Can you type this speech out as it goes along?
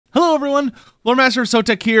Hello everyone, Loremaster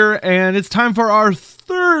Sotek here, and it's time for our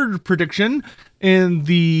third prediction in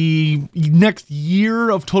the next year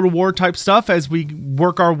of Total War type stuff as we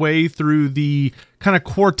work our way through the kind of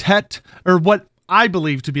quartet, or what I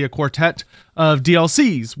believe to be a quartet of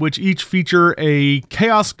DLCs, which each feature a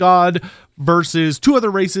Chaos God versus two other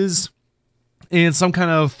races in some kind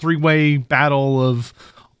of three-way battle of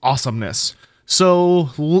awesomeness.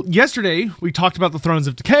 So yesterday we talked about the Thrones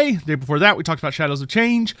of Decay. The day before that we talked about Shadows of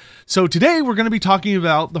Change. So today we're going to be talking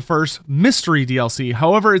about the first mystery DLC.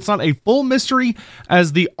 However, it's not a full mystery,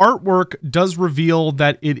 as the artwork does reveal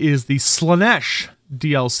that it is the Slaanesh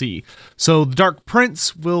DLC. So the Dark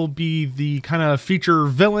Prince will be the kind of feature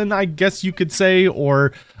villain, I guess you could say,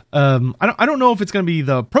 or I don't know if it's going to be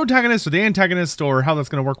the protagonist or the antagonist or how that's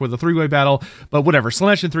going to work with a three-way battle, but whatever.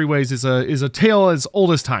 Slaanesh in three ways is a tale as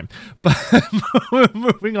old as time. But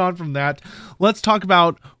moving on from that, let's talk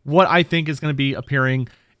about what I think is going to be appearing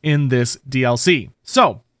in this DLC.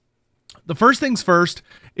 So the first things first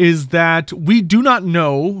is that we do not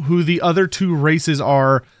know who the other two races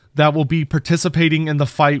are that will be participating in the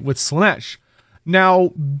fight with Slaanesh. Now,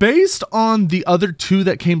 based on the other two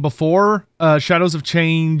that came before, Shadows of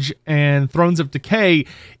Change and Thrones of Decay,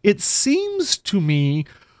 it seems to me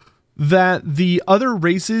that the other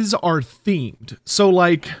races are themed. So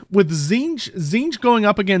like with Tzeentch going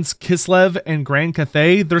up against Kislev and Grand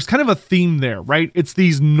Cathay, there's kind of a theme there, right? It's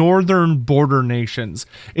these northern border nations.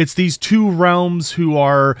 It's these two realms who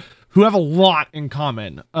have a lot in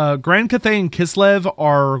common. Grand Cathay and Kislev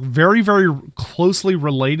are very, very closely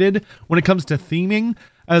related when it comes to theming,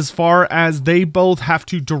 as far as they both have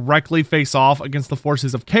to directly face off against the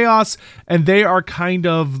forces of chaos, and they are kind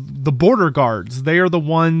of the border guards. They are the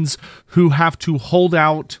ones who have to hold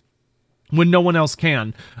out when no one else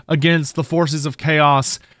can against the forces of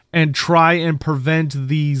chaos and try and prevent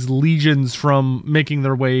these legions from making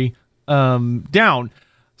their way down.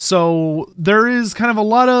 So there is kind of a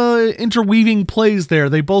lot of interweaving plays there.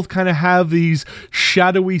 They both kind of have these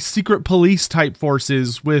shadowy secret police type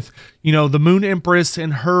forces with, you know, the Moon Empress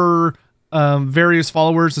and her various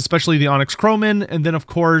followers, especially the Onyx Crowmen. And then, of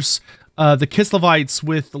course, the Kislevites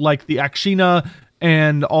with like the Akshina,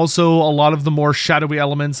 and also a lot of the more shadowy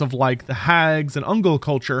elements of like the Hags and Ungol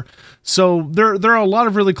culture. So there are a lot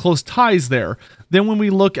of really close ties there. Then when we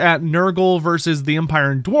look at Nurgle versus the Empire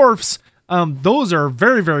and Dwarfs, those are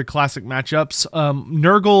very, very classic matchups.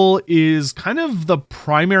 Nurgle is kind of the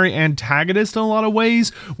primary antagonist in a lot of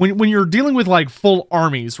ways when you're dealing with like full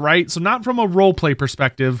armies, right? So not from a roleplay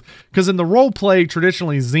perspective, because in the roleplay,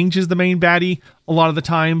 traditionally Tzeentch is the main baddie a lot of the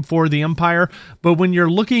time for the Empire. But when you're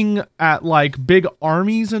looking at like big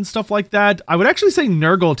armies and stuff like that, I would actually say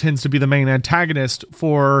Nurgle tends to be the main antagonist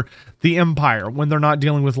for the Empire when they're not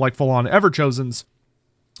dealing with like full-on Everchosens.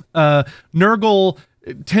 Nurgle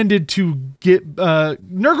tended to get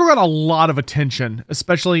Nurgle got a lot of attention,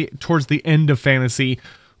 especially towards the end of fantasy,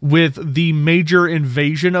 with the major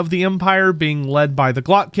invasion of the Empire being led by the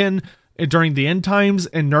Glotkin during the end times,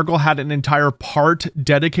 and Nurgle had an entire part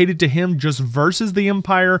dedicated to him just versus the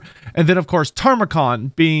Empire. And then of course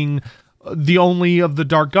Tarmakon being the only of the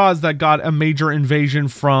Dark Gods that got a major invasion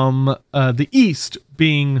from the East,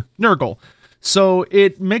 being Nurgle. So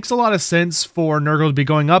it makes a lot of sense for Nurgle to be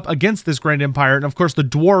going up against this Grand Empire. And of course, the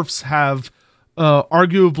Dwarfs have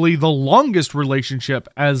arguably the longest relationship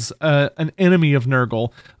as an enemy of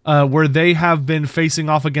Nurgle, where they have been facing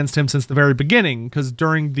off against him since the very beginning. Because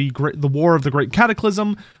during the War of the Great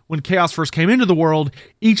Cataclysm, when Chaos first came into the world,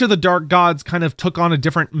 each of the Dark Gods kind of took on a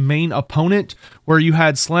different main opponent, where you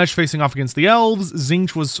had Slaanesh facing off against the Elves,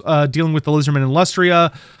 Tzeentch was dealing with the Lizardmen and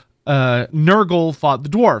Lustria, Nurgle fought the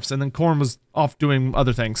dwarfs, and then Khorne was off doing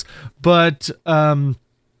other things. But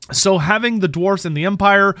so having the dwarfs and the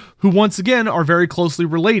Empire, who once again are very closely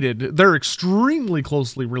related, they're extremely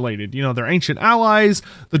closely related. You know, they're ancient allies.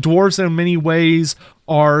 The dwarfs in many ways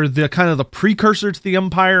are the kind of the precursor to the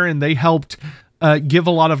Empire, and they helped give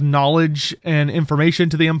a lot of knowledge and information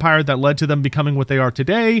to the Empire that led to them becoming what they are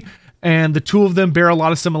today. And the two of them bear a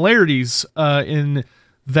lot of similarities in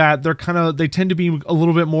that they tend to be a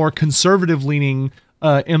little bit more conservative leaning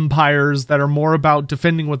empires that are more about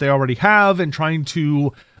defending what they already have and trying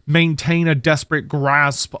to maintain a desperate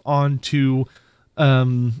grasp onto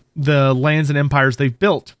the lands and empires they've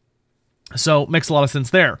built. So it makes a lot of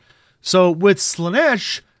sense there. So with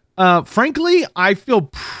Slaanesh, frankly, I feel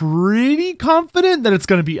pretty confident that it's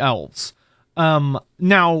going to be elves.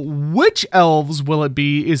 Now, which elves will it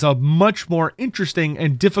be is a much more interesting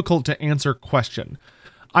and difficult to answer question.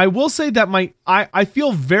 I will say that I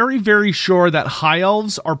feel very, very sure that high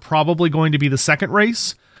elves are probably going to be the second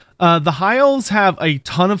race. The High Elves have a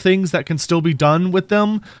ton of things that can still be done with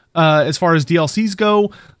them. As far as DLCs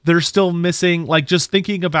go, they're still missing, like, just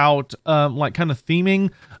thinking about like kind of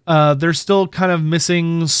theming, they're still kind of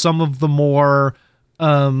missing some of the more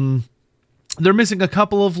they're missing a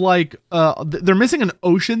couple of, like, they're missing an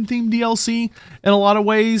ocean themed DLC in a lot of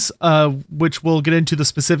ways, which we'll get into the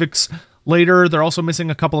specifics later. They're also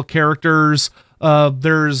missing a couple of characters.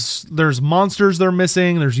 There's monsters they're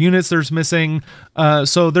missing. There's units they're missing.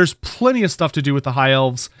 So there's plenty of stuff to do with the High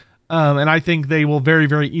Elves. And I think they will very,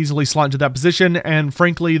 very easily slot into that position. And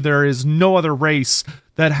frankly, there is no other race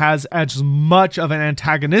that has as much of an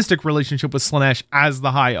antagonistic relationship with Slaanesh as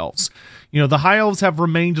the High Elves. You know, the High Elves have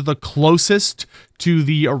remained the closest to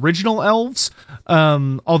the original elves,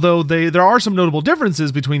 although there are some notable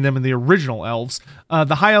differences between them and the original elves.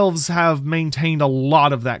 The High Elves have maintained a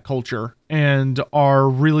lot of that culture and are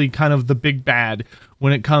really kind of the big bad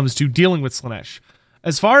when it comes to dealing with Slaanesh.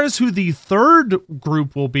 As far as who the third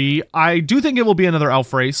group will be, I do think it will be another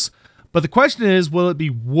elf race, but the question is, will it be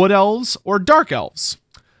Wood Elves or Dark Elves?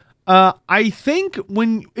 I think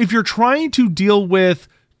if you're trying to deal with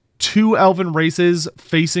two elven races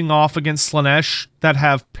facing off against Slaanesh that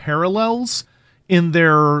have parallels in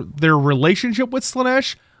their relationship with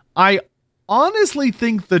Slaanesh, I honestly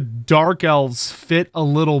think the Dark Elves fit a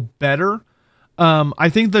little better. I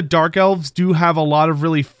think the Dark Elves do have a lot of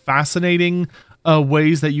really fascinating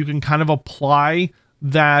ways that you can kind of apply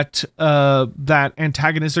that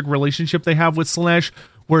antagonistic relationship they have with Slaanesh,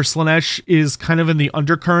 where Slaanesh is kind of in the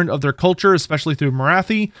undercurrent of their culture, especially through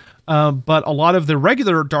Morathi. But a lot of the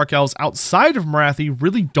regular Dark Elves outside of Morathi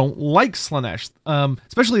really don't like Slaanesh,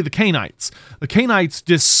 especially the Cainites. The Cainites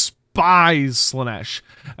despise Slaanesh.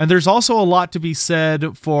 And there's also a lot to be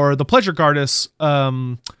said for the Pleasure Goddess.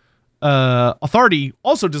 Authority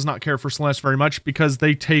also does not care for Slaanesh very much because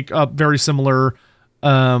they take up very similar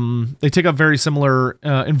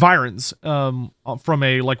environs from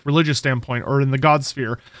a, like, religious standpoint or in the god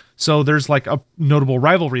sphere. So there's, like, a notable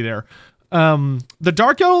rivalry there. The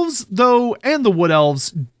Dark Elves, though, and the Wood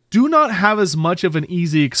Elves do not have as much of an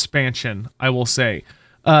easy expansion, I will say.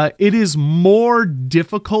 It is more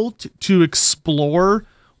difficult to explore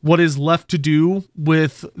what is left to do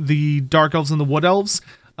with the Dark Elves and the Wood Elves.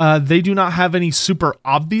 They do not have any super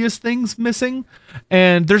obvious things missing,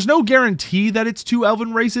 and there's no guarantee that it's two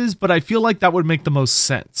elven races, but I feel like that would make the most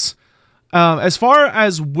sense. As far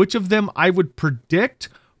as which of them I would predict,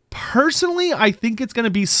 personally, I think it's going to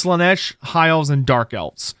be Slaanesh, High Elves, and Dark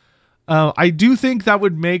Elves. I do think that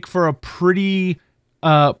would make for a pretty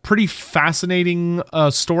fascinating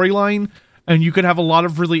storyline, and you could have a lot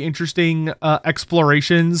of really interesting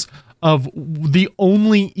explorations of the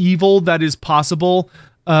only evil that is possible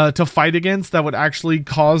to fight against that would actually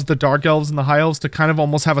cause the Dark Elves and the High Elves to kind of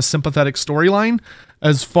almost have a sympathetic storyline.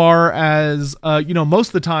 As far as, most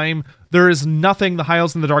of the time, there is nothing the High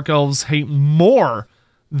Elves and the Dark Elves hate more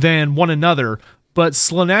than one another, but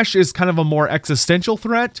Slaanesh is kind of a more existential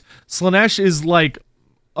threat. Slaanesh is like,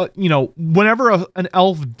 whenever an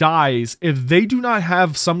elf dies, if they do not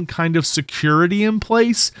have some kind of security in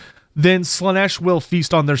place, then Slaanesh will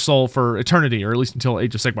feast on their soul for eternity, or at least until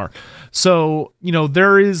Age of Sigmar. So,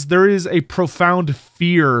 there is a profound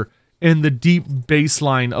fear in the deep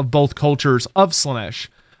baseline of both cultures of Slaanesh.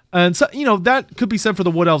 And so, that could be said for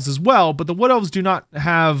the Wood Elves as well, but the Wood Elves do not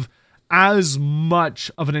have as much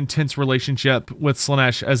of an intense relationship with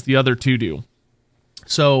Slaanesh as the other two do.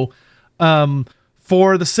 So,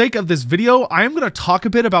 for the sake of this video, I'm going to talk a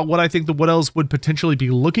bit about what I think the Wood Elves would potentially be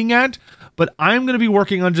looking at, but I'm going to be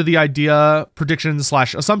working under the idea, prediction /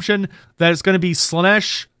 assumption, that it's going to be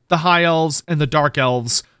Slaanesh, the High Elves, and the Dark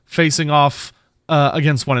Elves facing off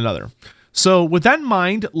against one another. So with that in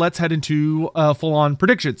mind, let's head into full-on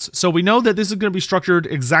predictions. So we know that this is going to be structured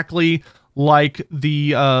exactly like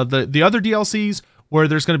the other DLCs, where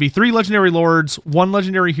there's going to be 3 legendary lords, 1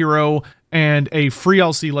 legendary hero, and a free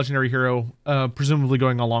LC legendary hero, presumably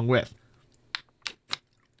going along with.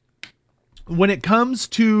 When it comes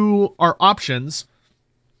to our options,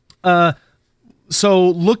 so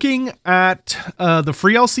looking at the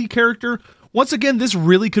free LC character, once again, this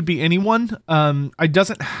really could be anyone. It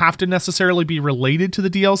doesn't have to necessarily be related to the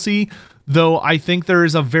DLC, though I think there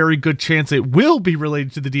is a very good chance it will be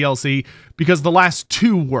related to the DLC, because the last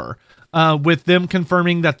 2 were. With them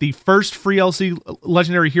confirming that the first free LC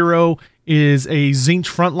legendary hero is a Tzeentch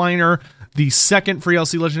frontliner. The second free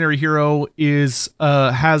LC legendary hero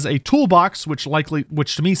has a toolbox, which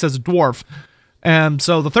to me says dwarf. And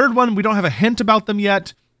so the third one, we don't have a hint about them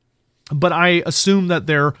yet, but I assume that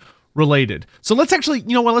they're related. So let's actually,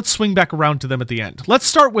 let's swing back around to them at the end. Let's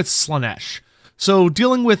start with Slaanesh. So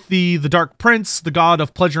dealing with the Dark Prince, the god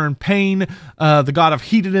of pleasure and pain, the god of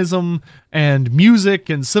hedonism and music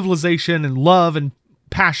and civilization and love and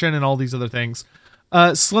passion and all these other things.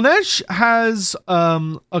 Slaanesh has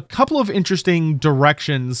a couple of interesting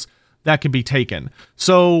directions that can be taken.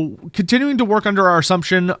 So continuing to work under our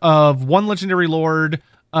assumption of 1 legendary lord,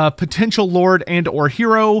 potential lord and or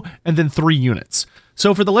hero, and then 3 units.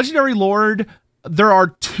 So for the legendary lord, there are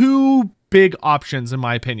 2 big options in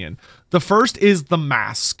my opinion. The first is the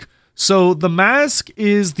Mask. So the Mask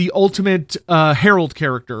is the ultimate herald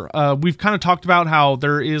character. We've kind of talked about how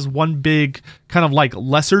there is one big kind of like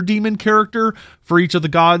lesser demon character for each of the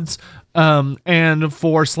gods. And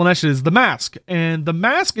for Slaanesh is the Mask. And the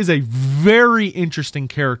Mask is a very interesting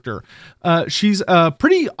character. She's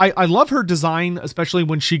pretty, I love her design, especially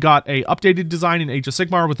when she got a updated design in Age of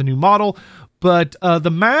Sigmar with a new model. But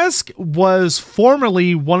the Mask was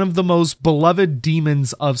formerly one of the most beloved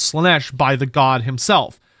demons of Slaanesh by the god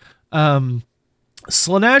himself.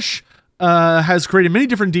 Slaanesh has created many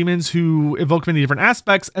different demons who evoke many different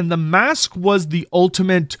aspects, and the Mask was the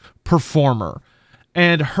ultimate performer.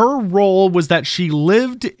 And her role was that she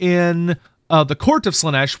lived in the court of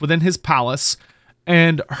Slaanesh within his palace,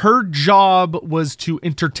 and her job was to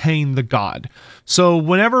entertain the god. So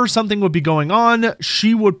whenever something would be going on,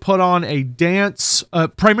 she would put on a dance,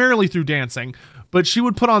 primarily through dancing, but she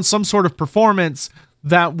would put on some sort of performance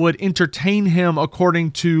that would entertain him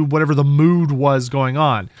according to whatever the mood was going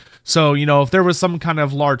on. So, you know, if there was some kind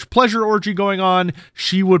of large pleasure orgy going on,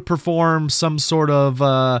 she would perform some sort of,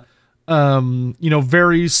 you know,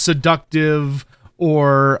 very seductive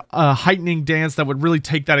or heightening dance that would really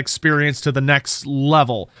take that experience to the next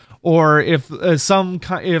level. Or if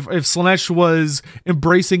Slaanesh was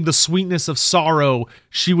embracing the sweetness of sorrow,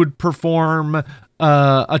 she would perform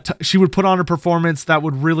she would put on a performance that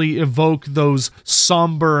would really evoke those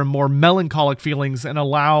somber and more melancholic feelings and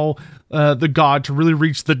allow the god to really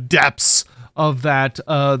reach the depths of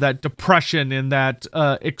that depression and that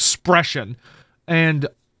expression. And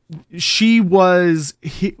she was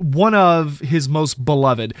one of his most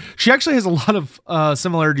beloved. She actually has a lot of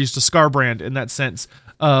similarities to Scarbrand in that sense,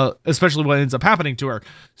 especially what ends up happening to her.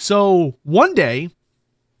 So one day,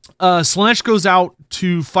 Slaanesh goes out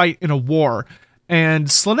to fight in a war, and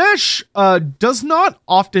Slaanesh does not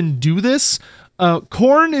often do this.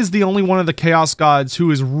 Khorne is the only one of the Chaos Gods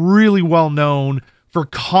who is really well known for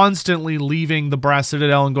constantly leaving the Brass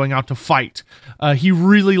Citadel and going out to fight. He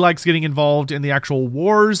really likes getting involved in the actual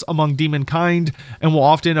wars among demonkind and will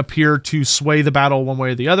often appear to sway the battle one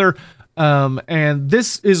way or the other. And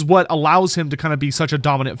this is what allows him to kind of be such a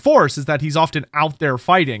dominant force, is that he's often out there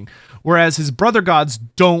fighting, whereas his brother gods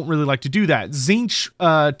don't really like to do that.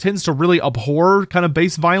 Tzeentch tends to really abhor kind of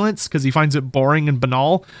base violence because he finds it boring and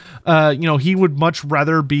banal. You know, he would much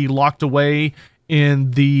rather be locked away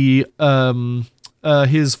in the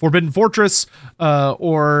his Forbidden Fortress,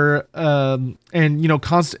 or and you know,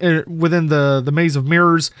 within the Maze of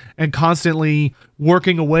Mirrors, and constantly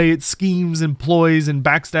working away at schemes and ploys and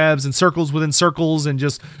backstabs and circles within circles and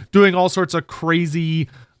just doing all sorts of crazy,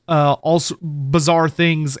 also bizarre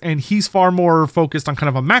things. And he's far more focused on kind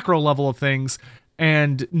of a macro level of things,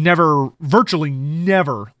 and virtually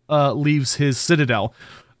never leaves his citadel.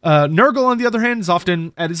 Nurgle, on the other hand, is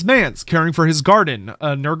often at his manse, caring for his garden.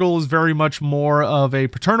 Nurgle is very much more of a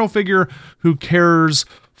paternal figure who cares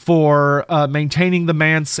for maintaining the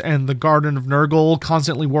manse and the garden of Nurgle,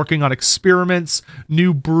 constantly working on experiments,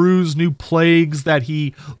 new brews, new plagues that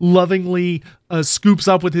he lovingly scoops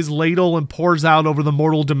up with his ladle and pours out over the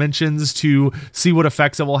mortal dimensions to see what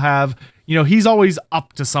effects it will have. You know, he's always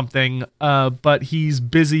up to something, but he's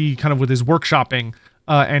busy kind of with his workshopping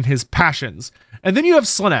and his passions. And then you have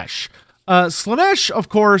Slaanesh. Slaanesh, of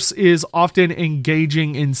course, is often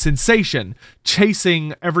engaging in sensation,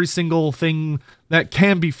 chasing every single thing that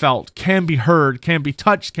can be felt, can be heard, can be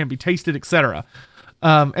touched, can be tasted, etc.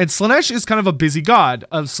 And Slaanesh is kind of a busy god.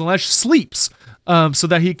 Slaanesh sleeps so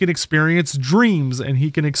that he can experience dreams, and he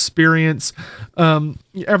can experience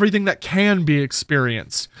everything that can be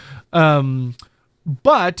experienced.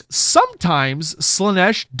 But sometimes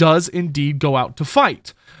Slaanesh does indeed go out to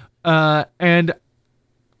fight. And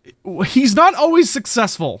he's not always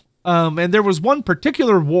successful. And there was one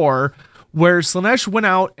particular war where Slaanesh went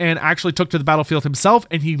out and actually took to the battlefield himself,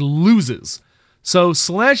 and he loses. So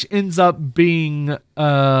Slaanesh ends up being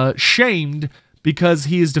shamed because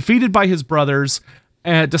he is defeated by his brothers,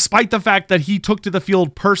 despite the fact that he took to the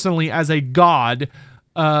field personally as a god.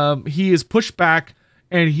 He is pushed back,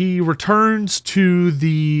 and he returns to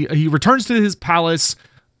his palace,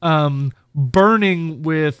 burning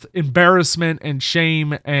with embarrassment and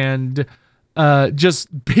shame and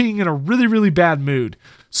just being in a really, really bad mood.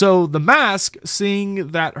 So the mask, seeing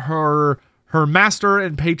that her master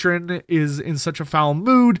and patron is in such a foul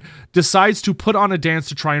mood, decides to put on a dance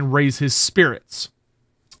to try and raise his spirits.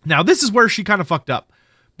 Now, this is where she kind of fucked up,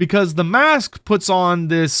 because the mask puts on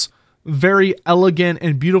this very elegant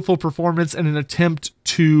and beautiful performance in an attempt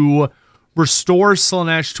to restore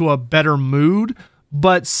Slaanesh to a better mood.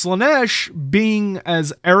 But Slaanesh, being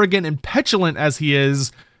as arrogant and petulant as he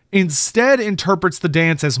is, instead interprets the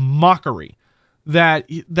dance as mockery.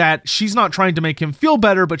 That she's not trying to make him feel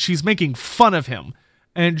better, but she's making fun of him.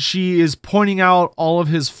 And she is pointing out all of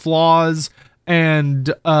his flaws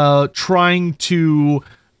and trying to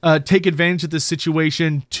take advantage of this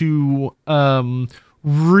situation to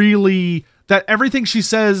really... that everything she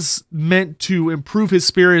says meant to improve his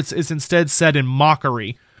spirits is instead said in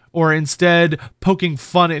mockery, or instead poking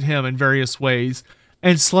fun at him in various ways.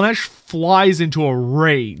 And Slaanesh flies into a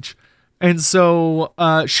rage. And so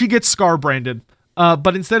she gets scar-branded.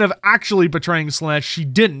 But instead of actually betraying Slaanesh, she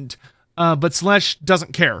didn't. But Slaanesh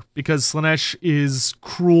doesn't care, because Slaanesh is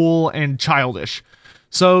cruel and childish.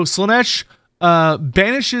 So Slaanesh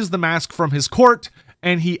banishes the mask from his court,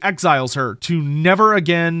 and he exiles her to never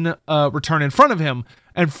again return in front of him.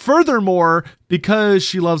 And furthermore, because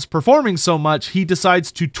she loves performing so much, he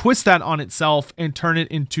decides to twist that on itself and turn it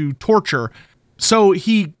into torture. So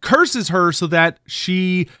he curses her so that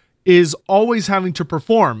she is always having to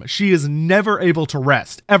perform. She is never able to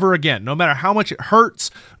rest ever again, no matter how much it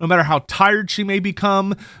hurts, no matter how tired she may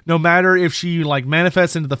become, no matter if she like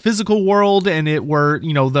manifests into the physical world and it were,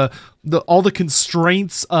 you know, all the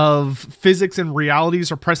constraints of physics and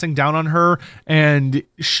realities are pressing down on her and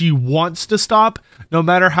she wants to stop. No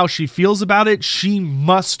matter how she feels about it, she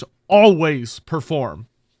must always perform,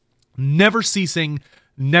 never ceasing,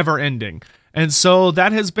 never ending. And so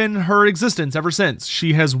that has been her existence ever since.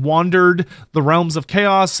 She has wandered the realms of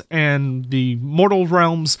chaos and the mortal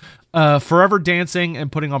realms, forever dancing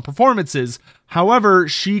and putting on performances. However,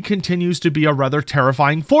 she continues to be a rather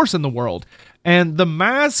terrifying force in the world. And the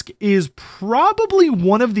mask is probably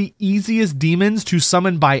one of the easiest demons to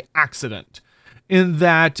summon by accident, in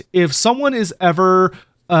that if someone is ever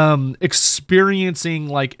experiencing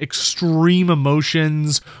like extreme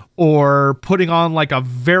emotions or putting on like a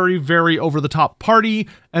very, very over the top party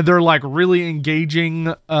and they're like really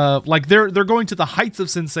engaging, like they're going to the heights of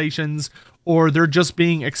sensations, or they're just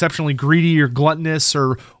being exceptionally greedy or gluttonous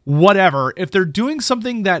or whatever. If they're doing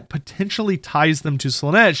something that potentially ties them to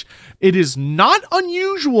Slaanesh, it is not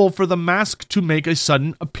unusual for the mask to make a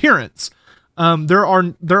sudden appearance. There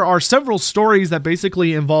are several stories that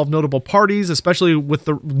basically involve notable parties, especially with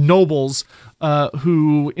the nobles,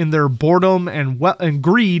 who in their boredom and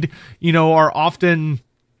greed, you know, are often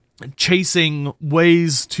chasing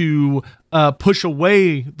ways to push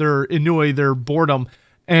away their boredom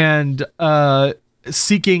and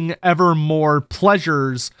seeking ever more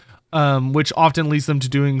pleasures, which often leads them to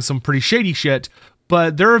doing some pretty shady shit.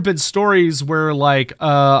 But there have been stories where like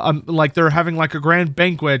they're having like a grand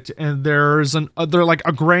banquet and there's they're like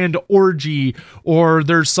a grand orgy, or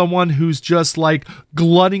there's someone who's just like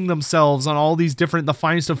glutting themselves on all these different, the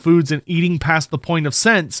finest of foods and eating past the point of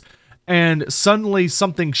sense. And suddenly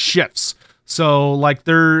something shifts. So like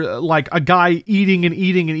they're like a guy eating and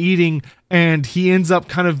eating and eating, and he ends up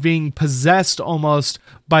kind of being possessed almost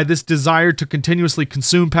by this desire to continuously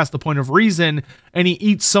consume past the point of reason. And he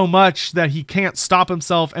eats so much that he can't stop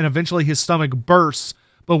himself, and eventually his stomach bursts.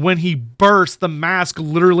 But when he bursts, the mask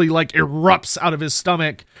literally like erupts out of his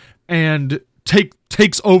stomach and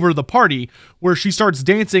takes over the party, where she starts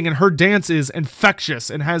dancing, and her dance is infectious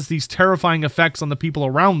and has these terrifying effects on the people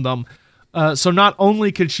around them. So not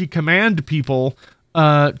only can she command people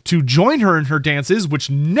to join her in her dances, which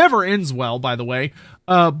never ends well, by the way,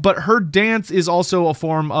 but her dance is also a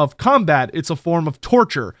form of combat. It's a form of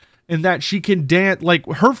torture, in that she can dance. Like,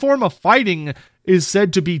 her form of fighting is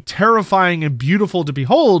said to be terrifying and beautiful to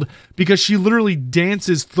behold, because she literally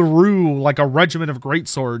dances through like a regiment of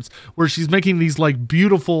greatswords, where she's making these like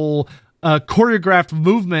beautiful choreographed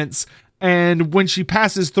movements. And when she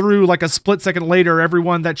passes through, like a split second later,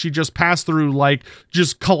 everyone that she just passed through, like,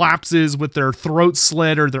 just collapses with their throat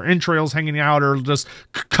slit or their entrails hanging out, or just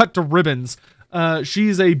cut to ribbons.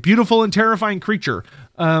 She's a beautiful and terrifying creature,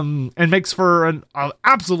 and makes for an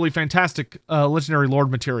absolutely fantastic legendary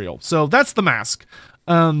lord material. So that's the mask.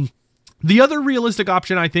 The other realistic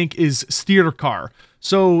option, I think, is Steerkar.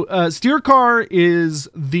 So Steerkar is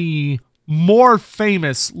the more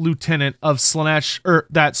famous lieutenant of Slaanesh, or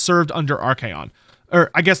that served under Archaon, or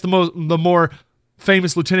I guess the more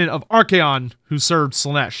famous lieutenant of Archaon who served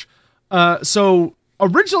Slaanesh. So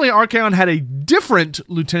Originally, Archaon had a different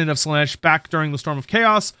Lieutenant of Slaanesh back during the Storm of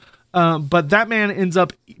Chaos, but that man ends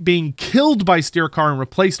up being killed by Steercar and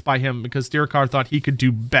replaced by him because Steercar thought he could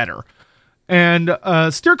do better. And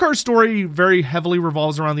Steercar's story very heavily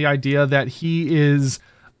revolves around the idea that he is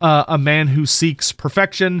a man who seeks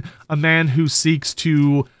perfection, a man who seeks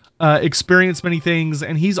to experience many things,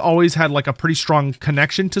 and he's always had like a pretty strong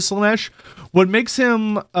connection to Slaanesh. What makes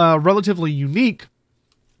him relatively unique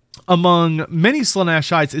among many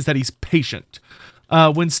Slaaneshites is that he's patient.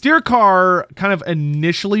 When Steercar kind of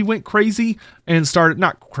initially went crazy and started,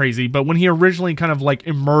 not crazy, but when he originally kind of like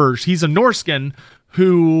emerged, he's a Norscan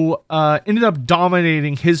who ended up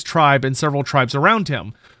dominating his tribe and several tribes around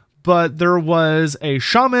him. But there was a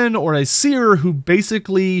shaman or a seer who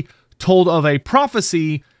basically told of a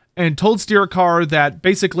prophecy and told Steercar that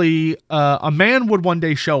basically a man would one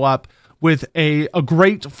day show up with a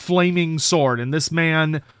great flaming sword. And this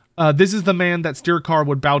man, this is the man that Steercar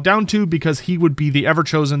would bow down to because he would be the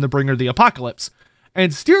ever-chosen, the bringer of the apocalypse.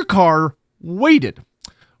 And Steercar waited,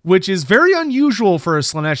 which is very unusual for a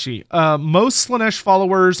Slaaneshi. Most Slaanesh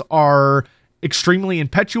followers are extremely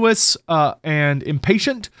impetuous and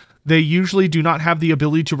impatient. They usually do not have the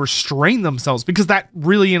ability to restrain themselves because that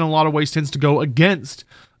really in a lot of ways tends to go against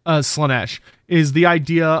Slaanesh, is the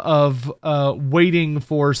idea of waiting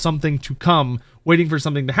for something to come, waiting for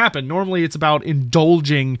something to happen. Normally it's about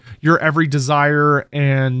indulging your every desire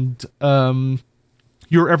and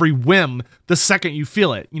your every whim the second you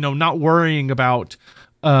feel it, not worrying about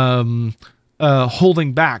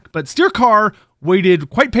holding back. But Steercar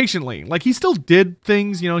waited quite patiently. Like, he still did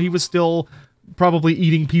things, he was still probably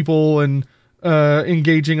eating people and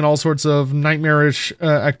engaging in all sorts of nightmarish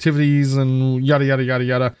activities and yada, yada, yada,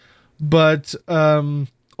 yada. But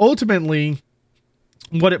ultimately,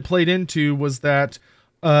 what it played into was that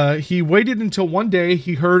he waited until one day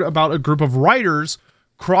he heard about a group of riders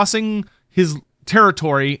crossing his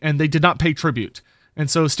territory, and they did not pay tribute. And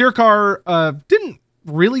so Steercar didn't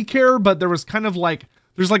really care, but there was kind of like,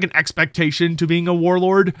 there's like an expectation to being a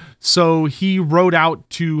warlord. So he rode out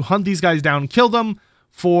to hunt these guys down, kill them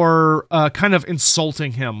for kind of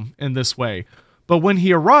insulting him in this way. But when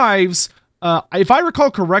he arrives, if I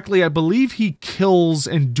recall correctly, I believe he kills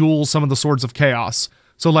and duels some of the Swords of Chaos.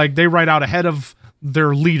 So like they ride out ahead of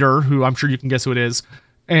their leader, who I'm sure you can guess who it is,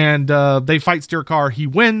 and they fight Steercar. He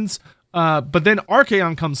wins, but then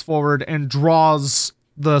Archaon comes forward and draws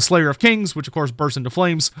the Slayer of Kings, which of course bursts into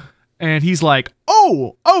flames. And he's like,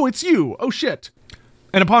 oh, it's you. Oh, shit.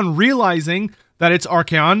 And upon realizing that it's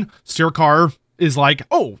Archaon, Steercar is like,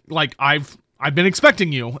 oh, like I've been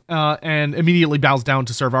expecting you, and immediately bows down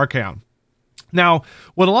to serve Archaon. Now,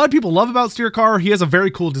 what a lot of people love about Steercar, he has a very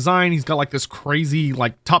cool design. He's got like this crazy,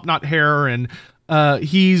 like top knot hair, and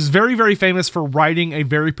he's very, very famous for riding a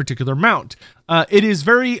very particular mount. It is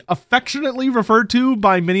very affectionately referred to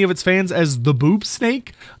by many of its fans as the boob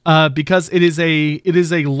snake, because it is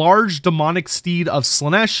a large demonic steed of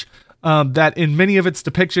Slaanesh that in many of its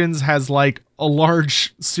depictions has like a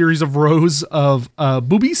large series of rows of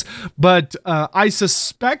boobies. But I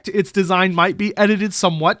suspect its design might be edited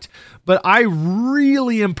somewhat, but I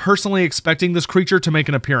really am personally expecting this creature to make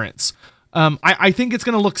an appearance. I think it's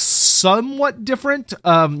going to look somewhat different.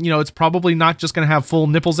 It's probably not just going to have full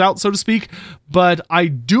nipples out, so to speak, but I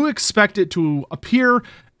do expect it to appear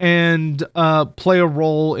and play a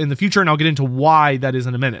role in the future, and I'll get into why that is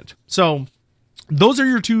in a minute. So those are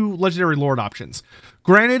your two Legendary Lord options.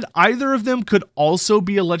 Granted, either of them could also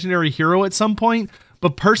be a Legendary Hero at some point,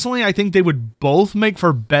 but personally, I think they would both make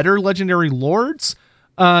for better Legendary Lords.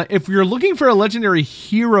 If you're looking for a Legendary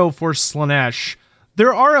Hero for Slaanesh,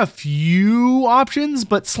 there are a few options,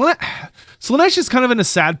 but Slaanesh is kind of in a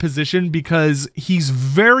sad position because he's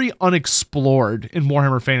very unexplored in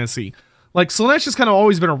Warhammer Fantasy. Like, Slaanesh has kind of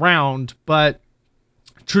always been around, but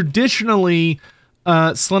traditionally,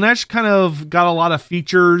 Slaanesh kind of got a lot of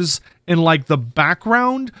features in like the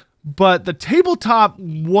background, but the tabletop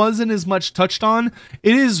wasn't as much touched on.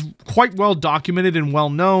 It is quite well documented and well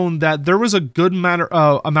known that there was a good amount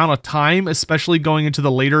of time, especially going into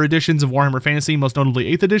the later editions of Warhammer Fantasy, most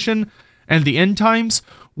notably 8th edition and the End Times,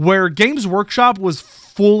 where Games Workshop was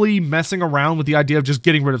fully messing around with the idea of just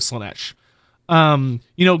getting rid of Slaanesh.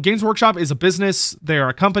 Games Workshop is a business, they are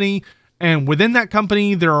a company, and within that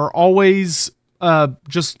company, there are always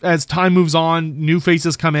just as time moves on, new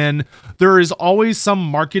faces come in. There is always some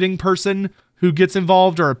marketing person who gets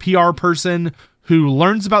involved or a PR person who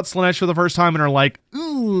learns about Slaanesh for the first time and are like,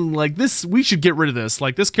 ooh, like this, we should get rid of this.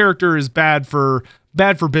 Like, this character is bad for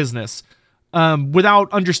business.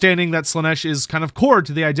 without understanding that Slaanesh is kind of core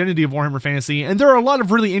to the identity of Warhammer Fantasy. And there are a lot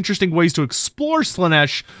of really interesting ways to explore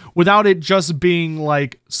Slaanesh without it just being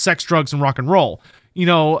like sex, drugs, and rock and roll. You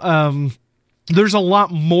know, there's a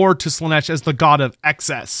lot more to Slaanesh as the god of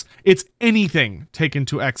excess. It's anything taken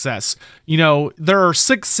to excess. You know, there are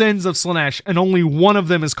 6 sins of Slaanesh, and only one of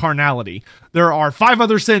them is carnality. There are 5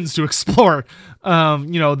 other sins to explore.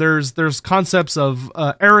 You know, there's concepts of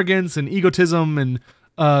arrogance and egotism and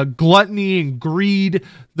gluttony and greed.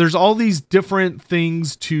 There's all these different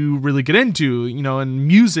things to really get into, you know, and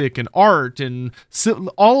music and art and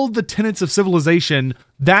all the tenets of civilization.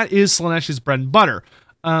 That is Slaanesh's bread and butter.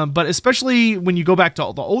 But especially when you go back to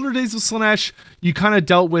all the older days of Slaanesh, you kind of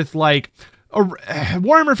dealt with like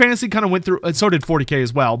Warhammer Fantasy kind of went through, so did 40K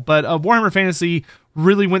as well, but Warhammer Fantasy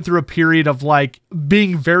really went through a period of like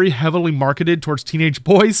being very heavily marketed towards teenage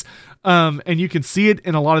boys. And you can see it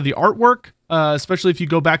in a lot of the artwork, especially if you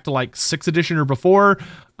go back to like 6th edition or before.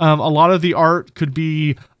 A lot of the art could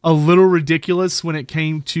be a little ridiculous when it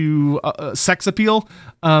came to sex appeal,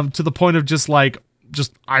 to the point of just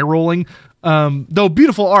eye rolling. Though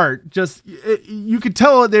beautiful art, you could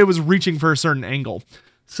tell that it was reaching for a certain angle.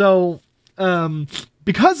 So,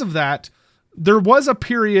 because of that, there was a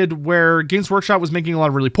period where Games Workshop was making a lot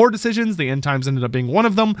of really poor decisions. The End Times ended up being one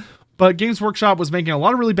of them, but Games Workshop was making a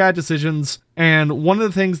lot of really bad decisions. And one of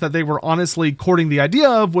the things that they were honestly courting the idea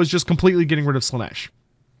of was just completely getting rid of Slaanesh.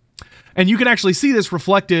 And you can actually see this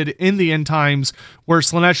reflected in the End Times, where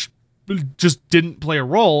Slaanesh just didn't play a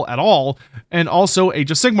role at all, and also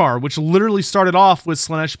Age of Sigmar, which literally started off with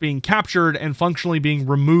Slaanesh being captured and functionally being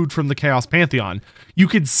removed from the Chaos Pantheon. You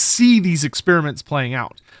could see these experiments playing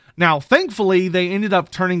out. Now, thankfully, they ended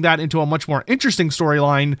up turning that into a much more interesting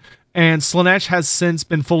storyline, and Slaanesh has since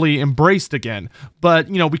been fully embraced again. But,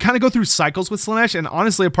 you know, we kind of go through cycles with Slaanesh, and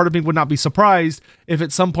honestly, a part of me would not be surprised if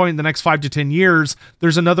at some point in the next 5 to 10 years,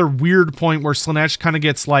 there's another weird point where Slaanesh kind of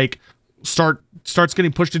gets like, starts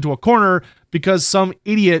getting pushed into a corner because some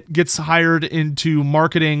idiot gets hired into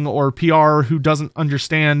marketing or PR who doesn't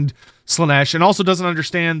understand Slaanesh, and also doesn't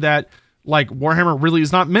understand that like Warhammer really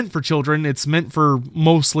is not meant for children. It's meant for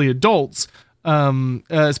mostly adults,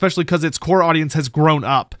 especially because its core audience has grown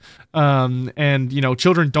up. And you know,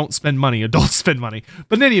 children don't spend money, adults spend money.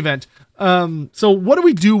 But in any event, so what do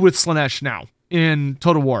we do with Slaanesh now in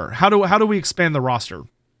Total War? How do we expand the roster?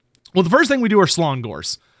 Well, the first thing we do are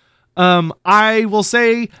Slongors. I will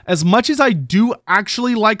say, as much as I do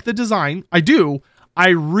actually like the design, I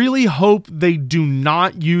really hope they do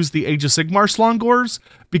not use the Age of Sigmar Slongors,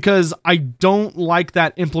 because I don't like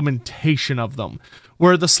that implementation of them.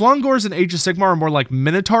 Where the Slongors in Age of Sigmar are more like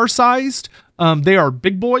Minotaur sized. They are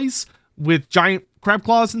big boys with giant crab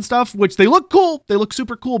claws and stuff, which they look cool. They look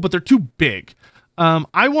super cool, but they're too big.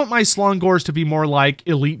 I want my Slongors to be more like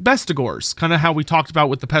elite Bestigors, kind of how we talked about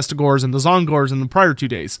with the Pestigors and the Zongors in the prior 2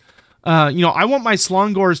 days. You know, I want my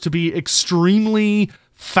Slongors to be extremely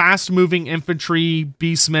fast-moving infantry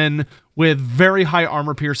beastmen with very high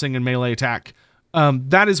armor piercing and melee attack.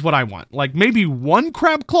 That is what I want. Like maybe one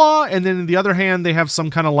crab claw, and then in the other hand, they have some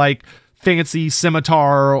kind of like fancy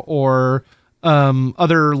scimitar or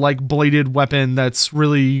other like bladed weapon that's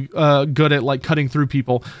really good at like cutting through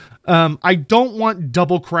people. I don't want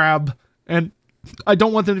double crab, and I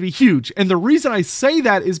don't want them to be huge. And the reason I say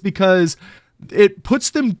that is because it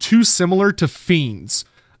puts them too similar to Fiends.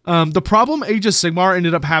 The problem Age of Sigmar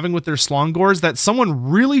ended up having with their Slongors that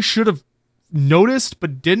someone really should have noticed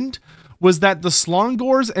but didn't, was that the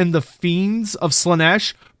Slongors and the Fiends of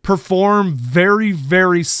Slaanesh perform very,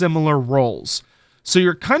 very similar roles. So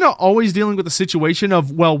you're kind of always dealing with the situation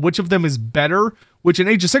of, well, which of them is better, which in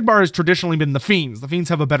Age of Sigmar has traditionally been the Fiends. The Fiends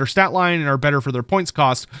have a better stat line and are better for their points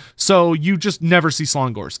cost, so you just never see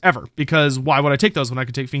Slongors, ever, because why would I take those when I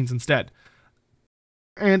could take Fiends instead?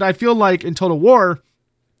 And I feel like in Total War,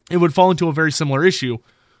 it would fall into a very similar issue,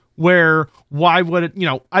 where why would it, you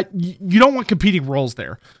know, you don't want competing roles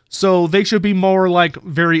there. So they should be more like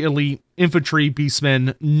very elite infantry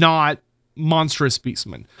beastmen, not monstrous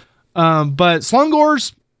beastmen. But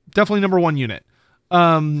Slongors, definitely number 1 unit.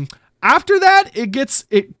 After that, it gets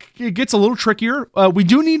a little trickier. We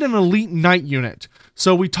do need an elite knight unit.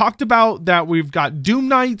 So we talked about that we've got Doom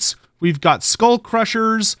Knights, we've got Skull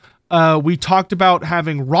Crushers, we talked about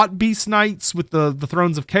having Rot Beast Knights with the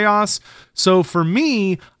Thrones of Chaos. So for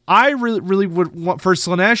me, I really would want, for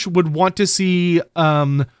Slaanesh, would want to see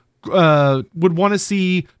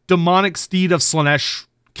Demonic Steed of Slaanesh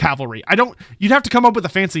Cavalry. You'd have to come up with a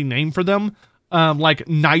fancy name for them, like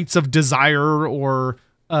Knights of Desire or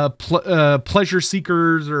Pleasure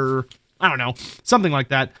Seekers, or I don't know, something like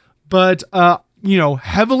that. But you know,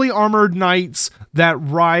 heavily armored knights that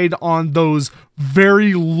ride on those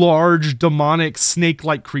very large demonic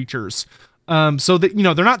snake-like creatures. So that, you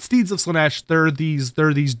know, they're not steeds of Slaanesh, they're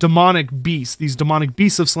these demonic beasts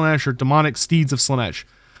of Slaanesh, or demonic steeds of Slaanesh.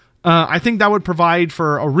 I think that would provide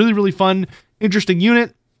for a really, really fun, interesting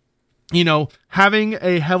unit. You know, having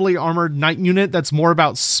a heavily armored knight unit that's more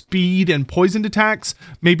about speed and poisoned attacks,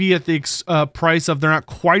 maybe at the price of they're not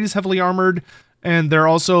quite as heavily armored, and they're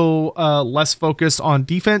also less focused on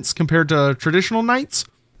defense compared to traditional knights,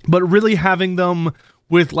 but really having them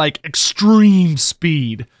with like extreme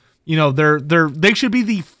speed. You know, they should be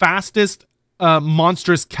the fastest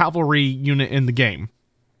monstrous cavalry unit in the game,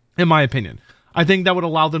 in my opinion. I think that would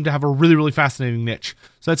allow them to have a really, really fascinating niche.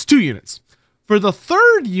 So that's 2 units. For the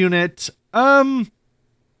third unit, man,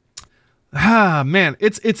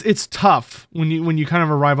 it's tough when you kind of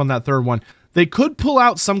arrive on that third one. They could pull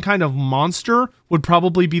out some kind of monster, would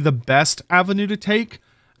probably be the best avenue to take.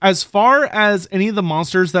 As far as any of the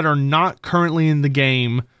monsters that are not currently in the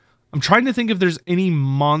game, I'm trying to think if there's any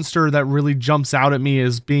monster that really jumps out at me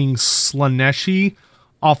as being Slaaneshi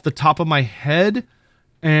off the top of my head.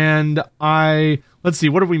 And let's see,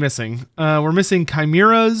 what are we missing? We're missing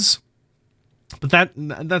chimeras. But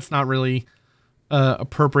that's not really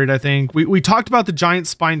appropriate, I think. We talked about the giant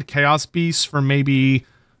spined chaos beasts for maybe,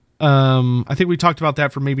 I think we talked about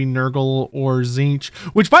that for maybe Nurgle or Tzeentch.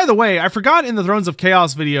 Which, by the way, I forgot in the Thrones of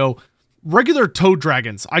Chaos video, regular toad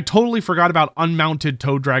dragons. I totally forgot about unmounted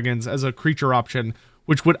toad dragons as a creature option,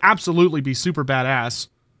 which would absolutely be super badass.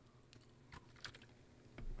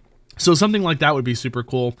 So something like that would be super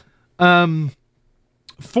cool. Man,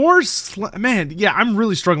 yeah, I'm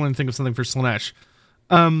really struggling to think of something for Slaanesh.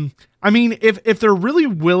 I mean, if they're really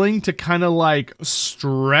willing to kind of like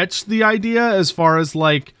stretch the idea as far as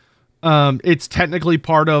like, it's technically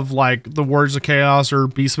part of like the Warriors of Chaos or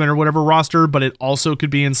Beastmen or whatever roster, but it also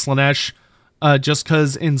could be in Slaanesh, just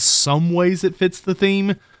because in some ways it fits the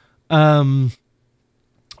theme. Part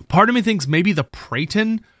of me thinks maybe the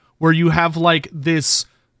Praeton, where you have like this.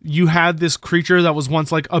 You had this creature that was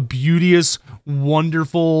once like a beauteous,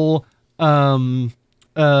 wonderful, lovely,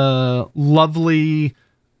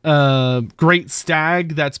 great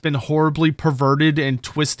stag that's been horribly perverted and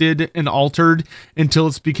twisted and altered until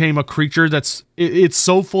it's became a creature that's it's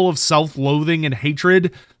so full of self-loathing and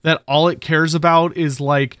hatred that all it cares about is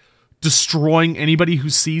like destroying anybody who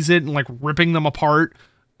sees it and like ripping them apart,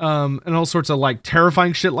 and all sorts of like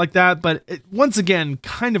terrifying shit like that. But once again,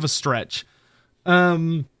 kind of a stretch.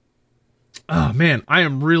 Oh man, I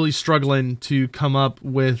am really struggling to come up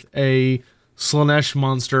with a Slaanesh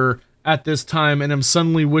monster at this time, and I'm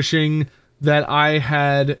suddenly wishing that I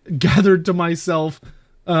had gathered to myself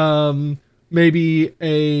maybe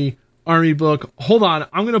a army book. Hold on,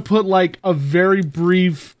 I'm gonna put like a very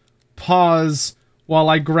brief pause while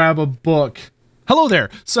I grab a book. Hello there.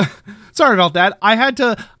 So sorry about that.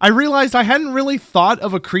 I realized I hadn't really thought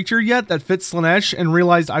of a creature yet that fits Slaanesh and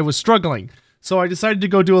realized I was struggling. So I decided to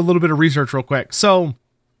go do a little bit of research real quick. So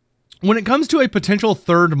when it comes to a potential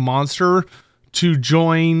third monster to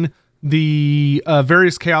join the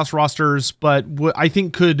various Chaos rosters, but what I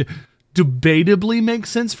think could debatably make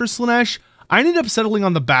sense for Slaanesh, I ended up settling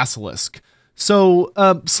on the Basilisk. So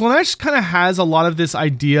Slaanesh kind of has a lot of this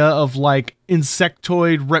idea of like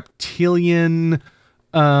insectoid, reptilian,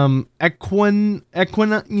 equine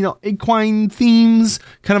themes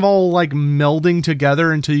kind of all like melding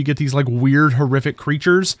together until you get these like weird, horrific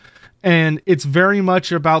creatures. And it's very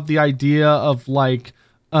much about the idea of like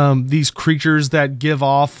these creatures that give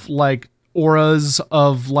off like auras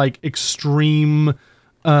of like extreme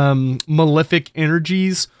malefic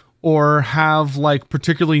energies, or have like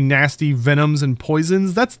particularly nasty venoms and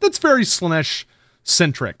poisons. That's very Slaanesh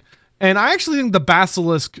centric. And I actually think the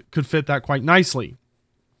Basilisk could fit that quite nicely.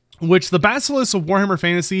 Which the Basilisks of Warhammer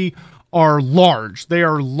Fantasy are large. They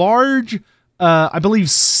are large, I believe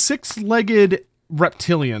 6-legged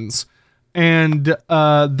reptilians. And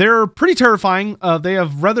they're pretty terrifying. They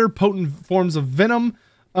have rather potent forms of venom.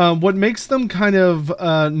 What makes them kind of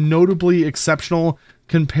notably exceptional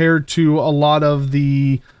compared to a lot of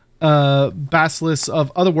the basilisks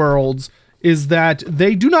of other worlds is that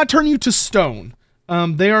they do not turn you to stone.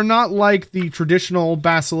 They are not like the traditional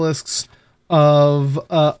basilisks of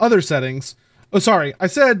other settings. Oh, sorry, I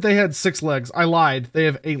said they had 6 legs. I lied. They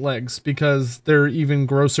have 8 legs because they're even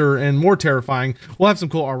grosser and more terrifying. We'll have some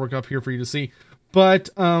cool artwork up here for you to see. But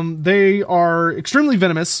they are extremely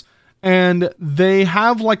venomous, and they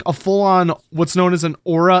have like a full-on what's known as an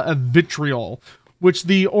aura of vitriol, which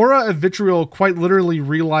the aura of vitriol quite literally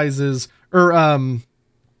realizes, or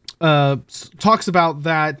talks about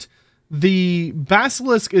that the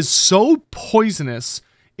basilisk is so poisonous.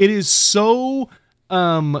 It is so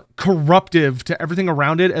corruptive to everything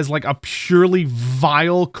around it as like a purely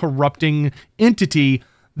vile, corrupting entity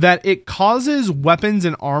that it causes weapons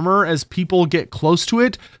and armor as people get close to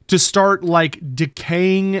it to start like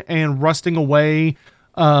decaying and rusting away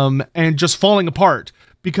and just falling apart,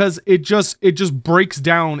 because it just breaks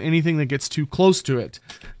down anything that gets too close to it.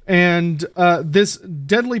 And this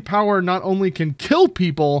deadly power not only can kill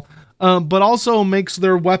people, but also makes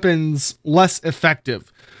their weapons less effective.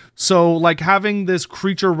 So like having this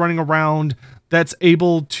creature running around that's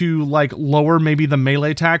able to like lower maybe the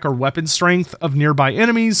melee attack or weapon strength of nearby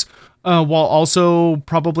enemies, while also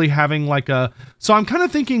probably having like so I'm kind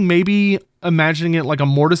of thinking maybe imagining it like a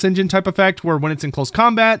Mortis engine type effect, where when it's in close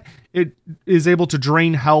combat, it is able to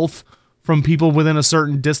drain health from people within a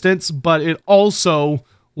certain distance, but it also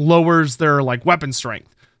lowers their like weapon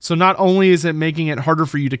strength. So not only is it making it harder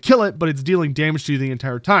for you to kill it, but it's dealing damage to you the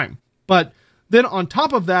entire time. But then on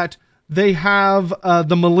top of that, they have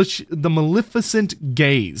the Maleficent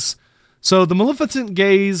Gaze. So the Maleficent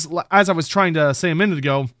Gaze, as I was trying to say a minute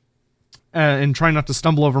ago, and trying not to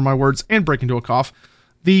stumble over my words and break into a cough,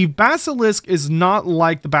 the basilisk is not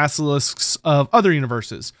like the basilisks of other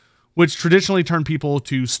universes, which traditionally turn people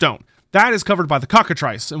to stone. That is covered by the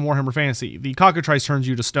cockatrice in Warhammer Fantasy. The cockatrice turns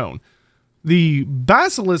you to stone. The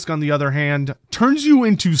basilisk, on the other hand, turns you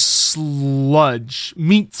into sludge,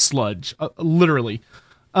 meat sludge, literally.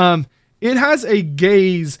 It has a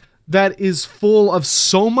gaze that is full of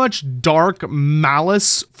so much dark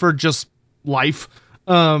malice for just life,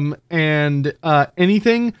 and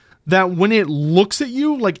anything, that when it looks at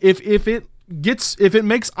you, like if it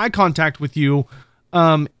makes eye contact with you,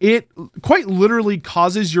 it quite literally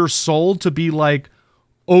causes your soul to be like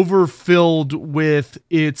overfilled with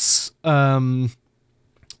its maleficence.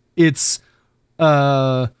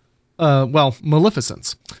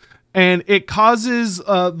 And it causes,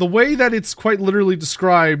 the way that it's quite literally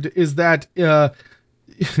described is that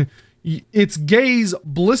its gaze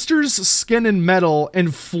blisters skin and metal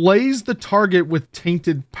and flays the target with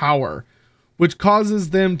tainted power, which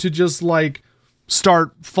causes them to just like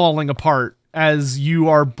start falling apart as you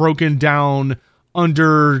are broken down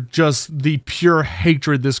under just the pure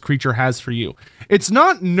hatred this creature has for you. It's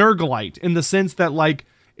not Nurglite in the sense that like,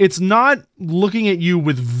 it's not looking at you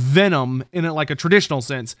with venom in it like a traditional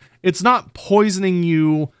sense. It's not poisoning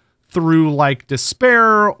you through like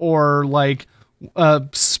despair or like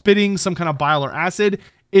spitting some kind of bile or acid.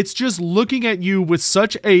 It's just looking at you with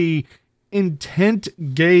such a intent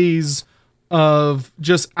gaze of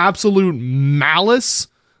just absolute malice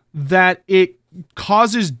that it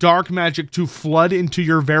causes dark magic to flood into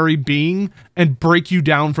your very being and break you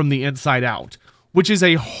down from the inside out, which is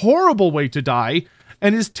a horrible way to die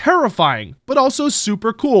and is terrifying, but also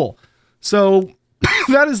super cool. So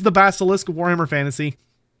that is the Basilisk of Warhammer Fantasy.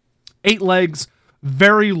 8 legs,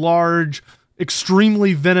 very large,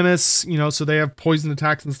 extremely venomous, so they have poison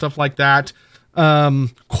attacks and stuff like that.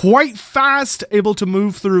 Quite fast, able to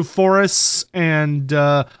move through forests and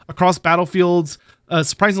across battlefields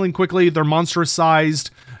surprisingly quickly. They're monstrous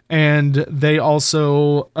sized, and they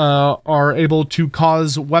also are able to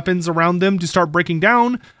cause weapons around them to start breaking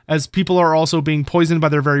down, as people are also being poisoned by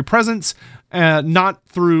their very presence, not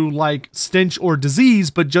through like stench or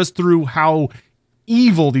disease, but just through how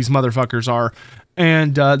evil these motherfuckers are.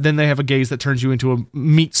 And then they have a gaze that turns you into a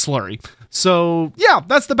meat slurry. So yeah,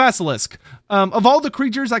 that's the Basilisk. Of all the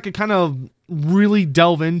creatures I could kind of really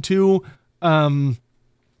delve into,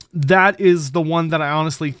 that is the one that I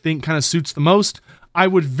honestly think kind of suits the most. I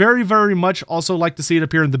would very, very much also like to see it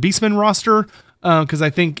appear in the Beastman roster, because I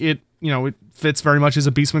think it fits very much as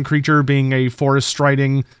a Beastman creature, being a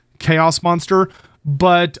forest-striding chaos monster.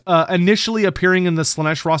 But initially appearing in the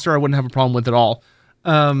Slaanesh roster, I wouldn't have a problem with at all.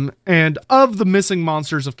 And of the missing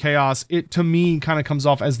monsters of chaos, it to me kind of comes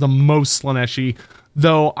off as the most Slaanesh-y,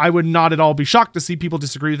 though I would not at all be shocked to see people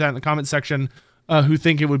disagree with that in the comment section, who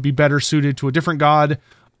think it would be better suited to a different god,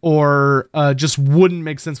 or just wouldn't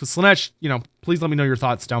make sense with Slaanesh. Please let me know your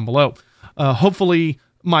thoughts down below. Hopefully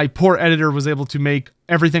my poor editor was able to make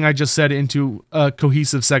everything I just said into a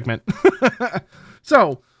cohesive segment.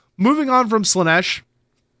 So, moving on from Slaanesh.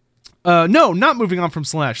 No, not moving on from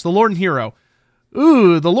Slaanesh. The Lord and Hero.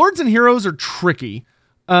 Ooh, the Lords and Heroes are tricky.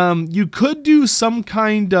 You could do some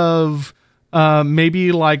kind of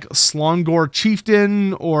maybe like Slongor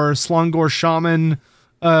Chieftain or Slongor Shaman,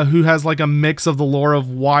 who has like a mix of the lore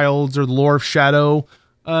of Wilds or the lore of Shadow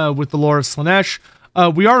with the lore of Slaanesh.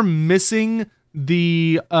 We are missing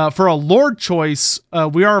for a Lord choice,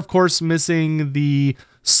 we are of course missing the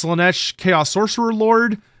Slaanesh Chaos Sorcerer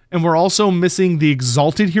Lord and we're also missing the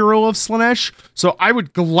Exalted Hero of Slaanesh. So I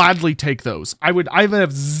would gladly take those. I would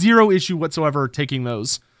have zero issue whatsoever taking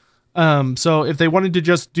those. So if they wanted to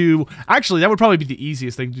just do, actually, that would probably be the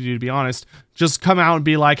easiest thing to do, to be honest. Just come out and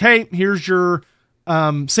be like, hey, here's your,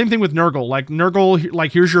 same thing with Nurgle. Like Nurgle,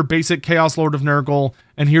 like here's your basic Chaos Lord of Nurgle,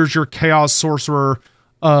 and here's your Chaos Sorcerer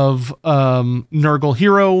of Nurgle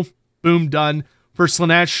hero. Boom, done. For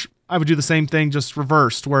Slaanesh, I would do the same thing, just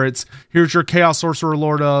reversed, where it's here's your Chaos Sorcerer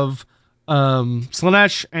Lord of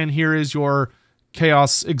Slaanesh, and here is your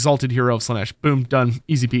Chaos Exalted Hero of Slaanesh. Boom, done.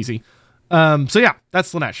 Easy peasy. So yeah,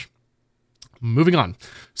 that's Slaanesh. Moving on.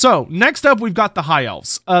 So next up, we've got the High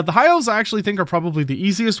Elves. The High Elves I actually think are probably the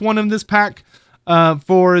easiest one in this pack.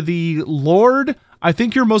 For the Lord, I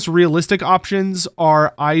think your most realistic options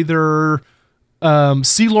are either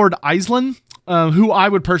Sea Lord Aislan, who I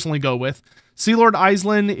would personally go with. Sea Lord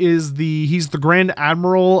Aislan is he's the Grand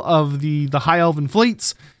Admiral of the High Elven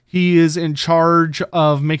fleets. He is in charge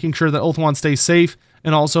of making sure that Ulthuan stays safe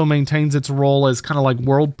and also maintains its role as kind of like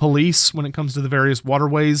world police when it comes to the various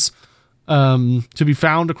waterways to be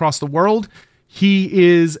found across the world. He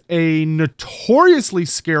is a notoriously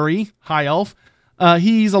scary High Elf.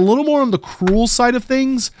 He's a little more on the cruel side of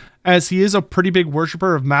things, as he is a pretty big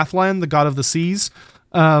worshiper of Mathlan, the god of the seas,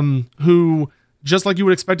 who, just like you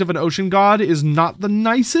would expect of an ocean god, is not the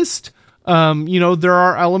nicest. You know, there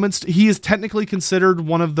are elements. He is technically considered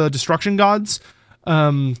one of the destruction gods.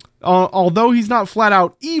 Although he's not flat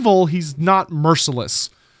out evil, he's not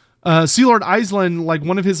merciless. Sea Lord Aislan, like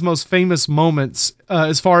one of his most famous moments,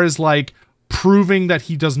 as far as like proving that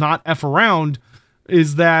he does not F around,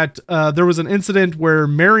 is that there was an incident where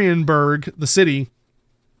Marienburg, the city,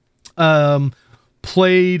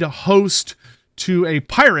 played host to a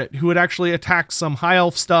pirate who had actually attacked some high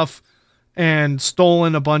elf stuff and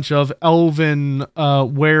stolen a bunch of elven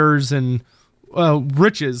wares and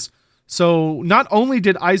riches. So not only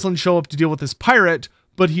did Aislan show up to deal with this pirate,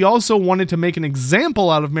 but he also wanted to make an example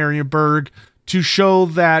out of Marienburg to show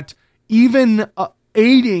that even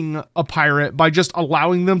aiding a pirate by just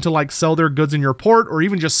allowing them to like sell their goods in your port or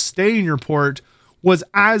even just stay in your port was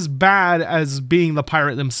as bad as being the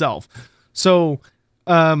pirate themselves. So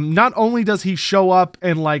not only does he show up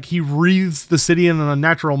and like he wreathes the city in a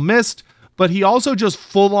natural mist, but he also just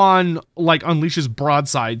full on like unleashes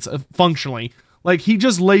broadsides functionally. Like he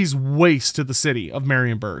just lays waste to the city of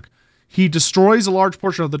Marienburg. He destroys a large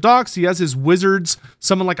portion of the docks. He has his wizards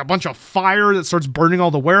summon like a bunch of fire that starts burning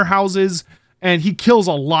all the warehouses, and he kills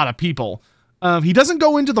a lot of people. He doesn't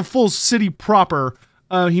go into the full city proper.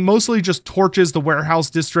 He mostly just torches the warehouse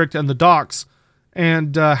district and the docks,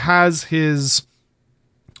 and has his...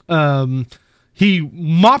 he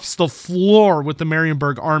mops the floor with the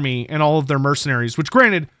Marienburg army and all of their mercenaries, which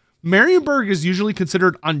granted, Marienburg is usually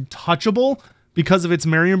considered untouchable because of its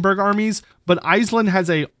Marienburg armies, but Aislan has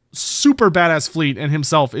a super badass fleet and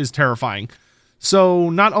himself is terrifying. So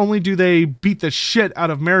not only do they beat the shit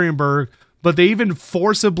out of Marienburg, but they even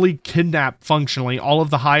forcibly kidnap functionally all of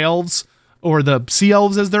the high elves, or the sea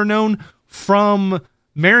elves as they're known, from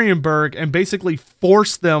Marienburg and basically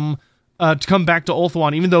force them to come back to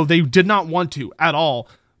Ulthuan, even though they did not want to at all.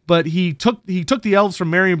 But he took the elves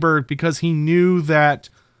from Marienburg because he knew that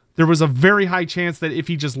there was a very high chance that if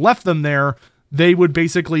he just left them there, they would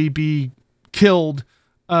basically be killed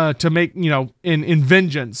to make, you know, in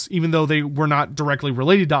vengeance, even though they were not directly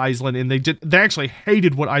related to Aislan, and they actually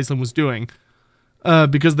hated what Aislan was doing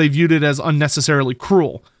because they viewed it as unnecessarily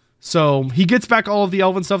cruel. So he gets back all of the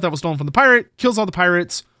elven stuff that was stolen from the pirate, kills all the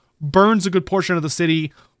pirates, burns a good portion of the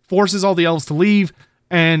city, forces all the elves to leave,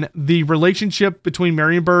 and the relationship between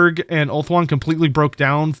Marienburg and Ulthuan completely broke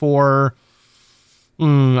down for,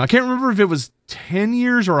 I can't remember if it was 10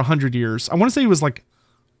 years or 100 years. I want to say it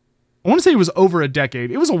was over a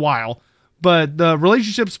decade. It was a while, but the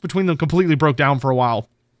relationships between them completely broke down for a while.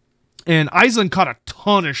 And Aislan caught a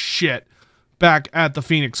ton of shit back at the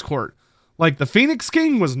Phoenix Court. Like, the Phoenix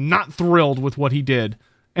King was not thrilled with what he did.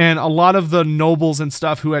 And a lot of the nobles and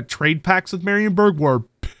stuff who had trade pacts with Marienburg were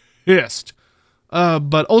pissed.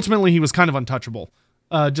 But ultimately, he was kind of untouchable.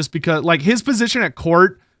 Just because, like, his position at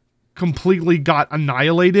court completely got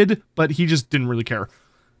annihilated, but he just didn't really care.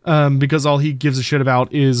 Because all he gives a shit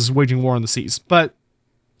about is waging war on the seas. But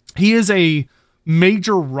he is a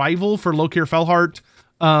major rival for Lokir Felhart.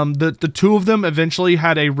 The two of them eventually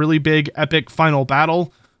had a really big epic final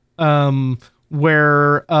battle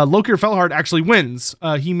where Lokir Felhart actually wins.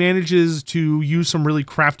 He manages to use some really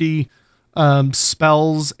crafty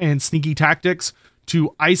spells and sneaky tactics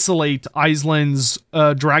to isolate Aislan's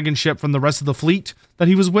dragon ship from the rest of the fleet that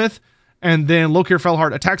he was with. And then Lokir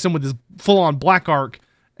Felhart attacks him with his full-on Black Arc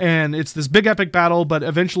And it's this big epic battle, but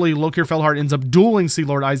eventually Lokir Felhart ends up dueling Sea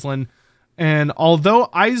Lord Aislan. And although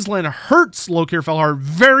Aislan hurts Lokir Felhart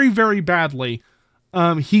very, very badly,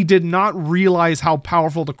 he did not realize how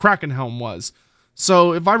powerful the Kraken Helm was.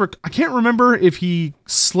 So if I can't remember if he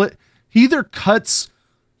either cuts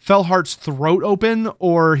Felhart's throat open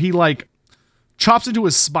or he like chops into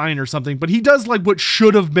his spine or something, but he does like what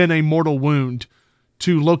should have been a mortal wound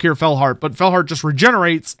to Lokir Felhart, but Felhart just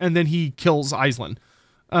regenerates and then he kills Aislan.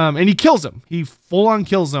 And he kills him. He full on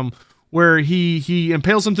kills him, where he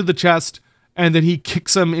impales him to the chest and then he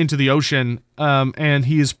kicks him into the ocean, and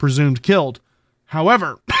he is presumed killed.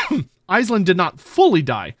 However, Aislan did not fully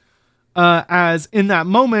die, as in that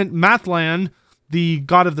moment, Mathlan, the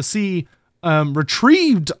god of the sea,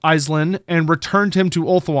 retrieved Aislan and returned him to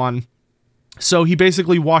Ulthuan. So he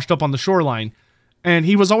basically washed up on the shoreline, and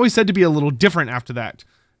he was always said to be a little different after that.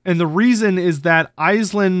 And the reason is that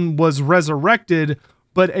Aislan was resurrected,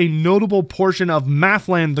 but a notable portion of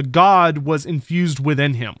Mathlan, the god, was infused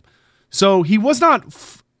within him. So he was not,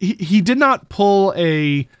 he didn't pull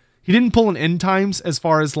an end times as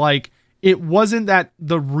far as like, it wasn't that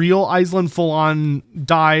the real Aislan full on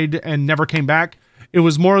died and never came back. It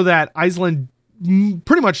was more that Aislan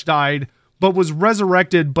pretty much died, but was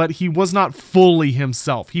resurrected, but he was not fully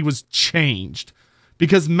himself. He was changed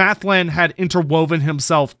because Mathlan had interwoven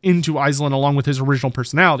himself into Aislan along with his original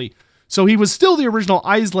personality. So he was still the original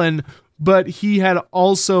Aislan, but he had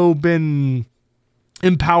also been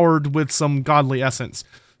empowered with some godly essence.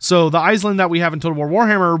 So the Aislan that we have in Total War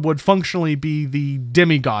Warhammer would functionally be the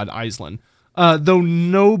demigod Aislan, though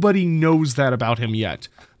nobody knows that about him yet.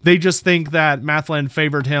 They just think that Mathlan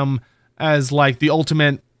favored him as like the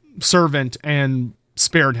ultimate servant and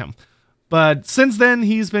spared him. But since then,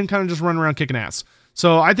 he's been kind of just running around kicking ass.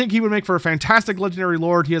 So I think he would make for a fantastic legendary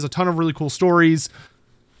lord. He has a ton of really cool stories.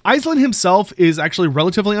 Aislan himself is actually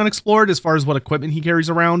relatively unexplored as far as what equipment he carries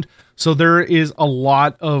around, so there is a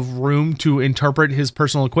lot of room to interpret his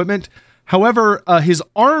personal equipment. However, his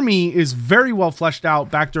army is very well fleshed out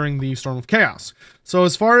back during the Storm of Chaos. So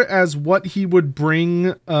as far as what he would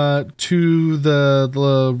bring to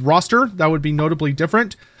the roster, that would be notably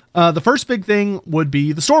different. The first big thing would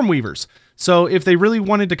be the Stormweavers. So if they really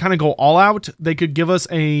wanted to kind of go all out, they could give us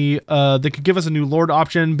a new Lord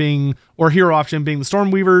option or hero option being the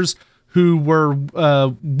Stormweavers, who were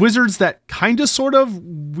wizards that kind of sort of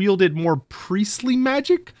wielded more priestly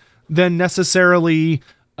magic than necessarily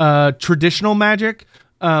traditional magic.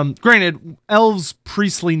 Granted, elves'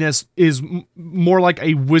 priestliness is more like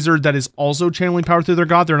a wizard that is also channeling power through their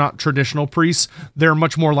god. They're not traditional priests. They're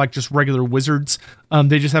much more like just regular wizards.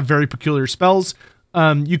 They just have very peculiar spells.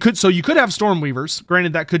 You could have Stormweavers.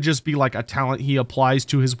 Granted, that could just be like a talent he applies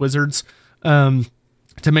to his wizards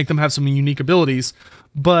to make them have some unique abilities.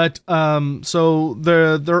 But so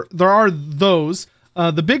there are those.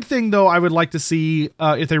 The big thing, though, I would like to see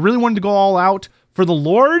if they really wanted to go all out for the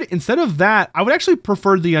Lord, instead of that, I would actually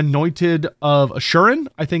prefer the Anointed of Ashuran.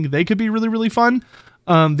 I think they could be really, really fun.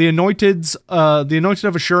 The Anointed of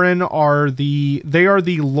Ashuran are the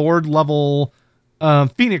Lord level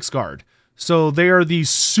Phoenix Guard. So they are these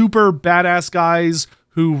super badass guys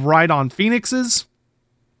who ride on phoenixes.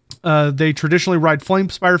 They traditionally ride flame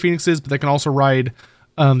spire phoenixes, but they can also ride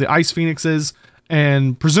the ice phoenixes,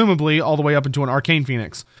 and presumably all the way up into an arcane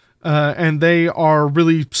phoenix. And they are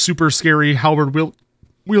really super scary halberd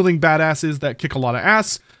wielding badasses that kick a lot of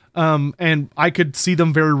ass. And I could see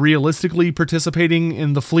them very realistically participating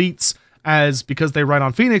in the fleets, as because they ride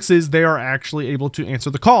on phoenixes, they are actually able to answer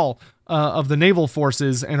the call of the naval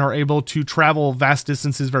forces and are able to travel vast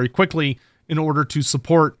distances very quickly in order to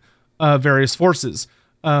support various forces.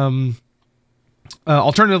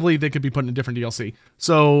 Alternatively, they could be put in a different DLC.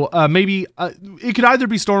 So maybe it could either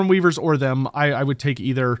be Stormweavers or them. I would take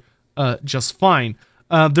either just fine.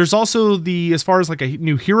 There's also as far as like a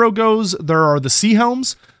new hero goes, there are the Sea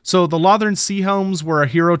Helms. So the Lothern Sea Helms were a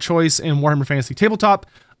hero choice in Warhammer Fantasy Tabletop.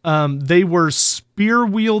 They were spear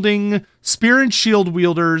and shield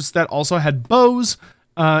wielders that also had bows,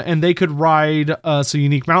 and they could ride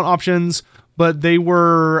unique mount options, but they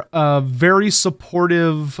were very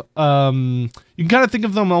supportive. You can kind of think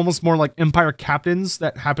of them almost more like Empire captains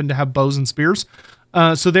that happen to have bows and spears.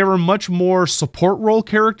 So they were much more support role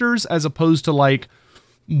characters as opposed to like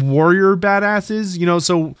warrior badasses, you know.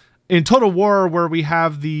 So in Total War, where we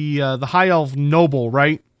have the High Elf Noble,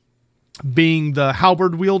 right, being the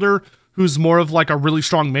halberd wielder, who's more of like a really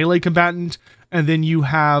strong melee combatant, and then you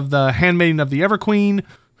have the Handmaiden of the Everqueen,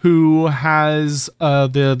 who has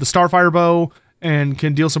the Starfire bow and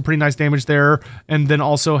can deal some pretty nice damage there, and then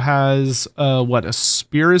also has a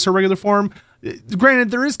spear as her regular form.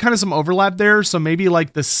 Granted, there is kind of some overlap there, so maybe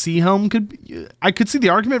like the Sea Helm I could see the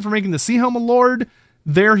argument for making the Sea Helm a Lord.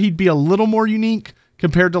 There he'd be a little more unique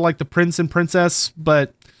compared to like the Prince and Princess,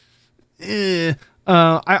 but I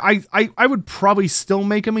would probably still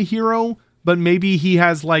make him a hero, but maybe he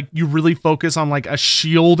has like, you really focus on like a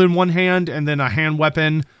shield in one hand and then a hand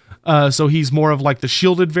weapon. So he's more of like the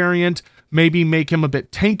shielded variant. Maybe make him a bit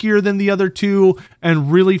tankier than the other two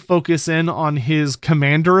and really focus in on his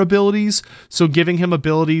commander abilities. So giving him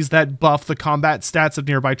abilities that buff the combat stats of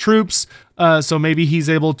nearby troops. So maybe he's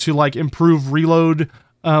able to like improve reload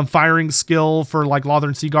firing skill for like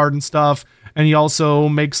Lothern Seaguard and stuff. And he also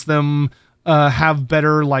makes them have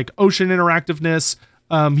better like ocean interactiveness.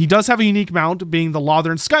 He does have a unique mount, being the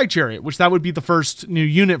Lothern Sky Chariot, which that would be the first new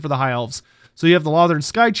unit for the High Elves. So you have the Lothern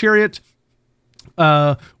Sky Chariot,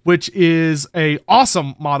 which is a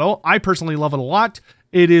awesome model. I personally love it a lot.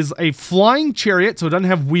 It is a flying chariot, so it doesn't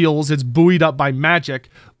have wheels. It's buoyed up by magic,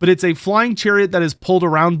 but it's a flying chariot that is pulled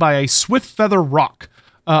around by a swift feather roc.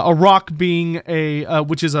 A roc being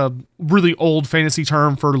which is a really old fantasy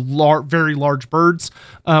term for very large birds.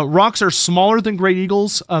 Rocs are smaller than great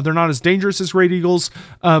eagles. They're not as dangerous as great eagles,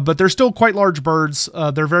 but they're still quite large birds.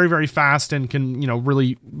 They're very, very fast and can,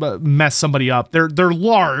 really mess somebody up. They're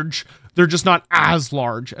large. They're just not as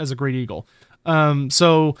large as a great eagle.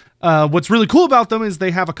 So what's really cool about them is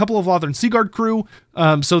they have a couple of Lothern Seaguard crew.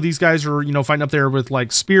 So these guys are, fighting up there with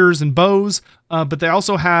like spears and bows, but they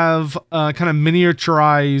also have kind of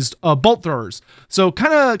miniaturized bolt throwers. So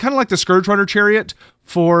kind of like the Scourge Runner chariot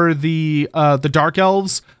for the Dark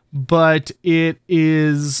Elves, but it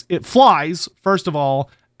flies, first of all.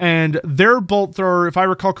 And their bolt thrower, if I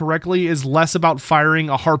recall correctly, is less about firing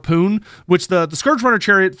a harpoon, which the Scourge Runner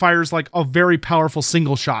chariot fires like a very powerful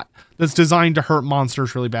single shot that's designed to hurt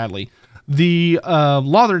monsters really badly. The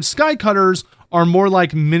Lothern Sky Cutters are more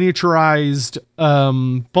like miniaturized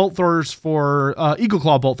bolt throwers for Eagle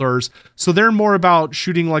Claw bolt throwers. So they're more about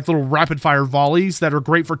shooting like little rapid fire volleys that are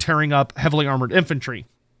great for tearing up heavily armored infantry.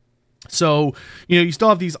 So, you still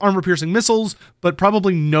have these armor-piercing missiles, but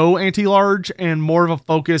probably no anti-large and more of a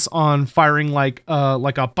focus on firing like a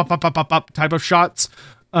pop type of shots,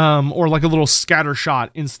 or like a little scatter shot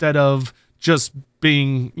instead of just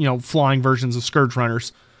being, flying versions of Scourge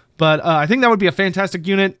Runners. But I think that would be a fantastic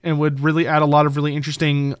unit and would really add a lot of really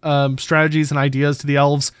interesting strategies and ideas to the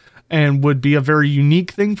elves, and would be a very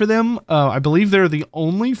unique thing for them. I believe they're the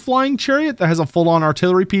only flying chariot that has a full-on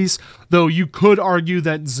artillery piece, though you could argue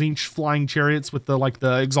that Tzeentch flying chariots with the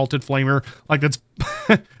Exalted Flamer, like that's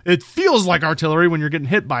it feels like artillery when you're getting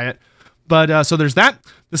hit by it. But so there's that.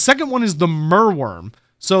 The second one is the Merworm.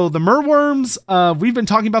 So the Merworms, we've been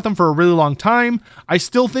talking about them for a really long time. I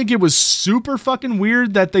still think it was super fucking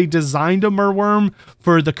weird that they designed a Merworm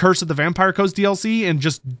for the Curse of the Vampire Coast DLC and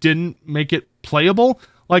just didn't make it playable.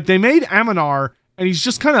 Like, they made Aminar, and he's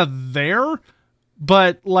just kind of there,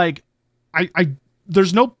 but, like,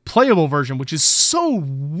 there's no playable version, which is so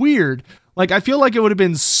weird. Like, I feel like it would have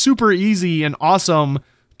been super easy and awesome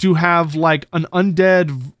to have, like, an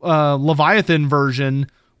undead Leviathan version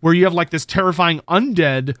where you have, like, this terrifying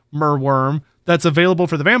undead Merworm that's available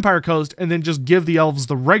for the Vampire Coast, and then just give the elves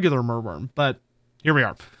the regular Merworm. But here we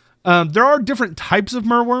are. There are different types of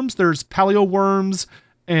Merworms. There's Paleo Worms,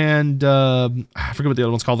 and I forget what the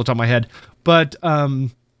other one's called off the top of my head. But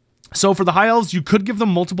so for the High Elves, you could give them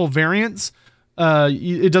multiple variants.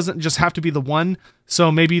 It doesn't just have to be the one. So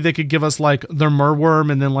maybe they could give us like their Merworm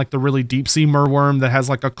and then like the really deep sea Merworm that has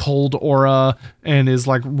like a cold aura and is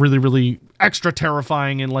like really, really extra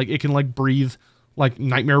terrifying, and like it can like breathe like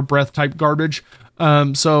nightmare breath type garbage.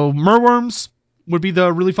 So Merworms would be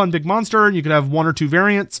the really fun big monster, and you could have one or two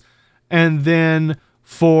variants. And then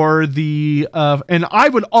for the and I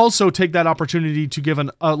would also take that opportunity to give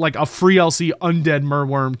like a free LC undead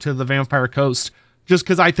Merworm to the Vampire Coast, just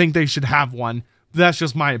because I think they should have one. That's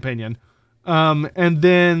just my opinion. And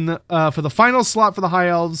then for the final slot for the High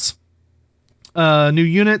Elves, new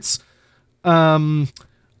units, there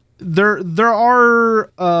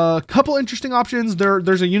are a couple interesting options.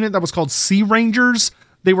 There's a unit that was called Sea Rangers.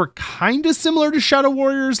 They were kind of similar to Shadow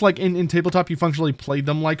Warriors. Like in tabletop, you functionally played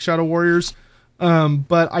them like Shadow Warriors.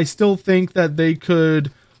 But I still think that they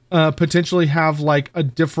could potentially have like a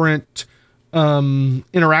different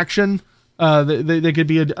interaction. They could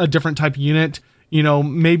be a different type of unit,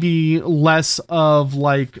 maybe less of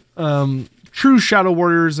like true Shadow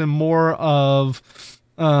Warriors and more of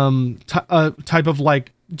type of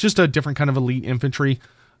like just a different kind of elite infantry.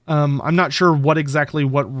 I'm not sure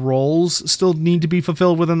what roles still need to be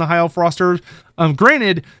fulfilled within the High Elf roster.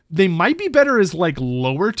 Granted, they might be better as like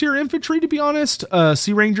lower tier infantry, to be honest.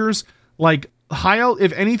 Sea Rangers, like high elf,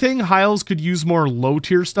 if anything, high elves could use more low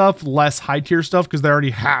tier stuff, less high tier stuff, because they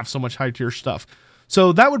already have so much high tier stuff.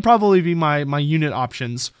 So that would probably be my unit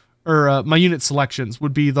options, or my unit selections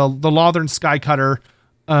would be the Lothern Skycutter,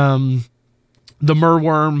 the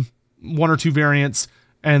Merworm, 1 or 2 variants,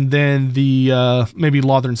 and then the maybe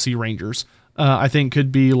Lothern Sea Rangers. I think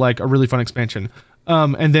could be like a really fun expansion.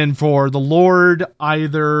 And then for the Lord,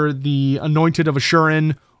 either the Anointed of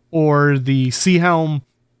Ashurin or the Sea Helm.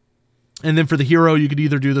 And then for the hero, you could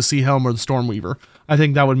either do the Sea Helm or the Stormweaver. I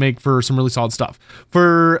think that would make for some really solid stuff.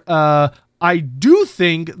 For I do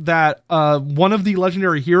think that one of the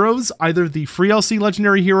legendary heroes, either the free LC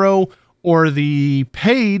legendary hero or the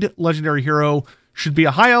paid legendary hero, should be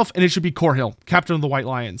a high elf, and it should be Korhil, Captain of the White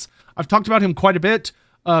Lions. I've talked about him quite a bit.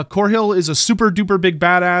 Korhil is a super duper big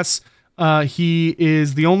badass. He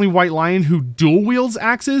is the only white lion who dual wields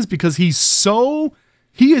axes, because he is so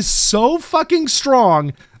fucking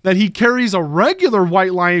strong that he carries a regular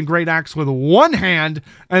white lion great axe with one hand,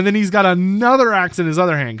 and then he's got another axe in his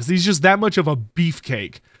other hand, because he's just that much of a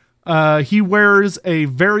beefcake. He wears a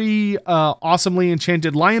very awesomely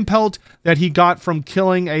enchanted lion pelt that he got from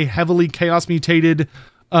killing a heavily chaos mutated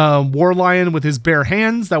war lion with his bare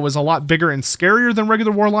hands that was a lot bigger and scarier than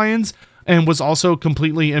regular war lions, and was also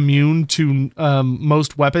completely immune to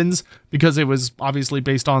most weapons, because it was obviously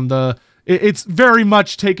based on it's very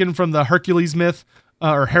much taken from the Hercules myth,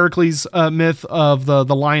 or Heracles myth of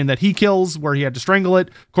the lion that he kills, where he had to strangle it.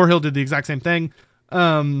 Korhil did the exact same thing.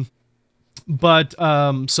 So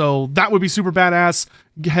that would be super badass.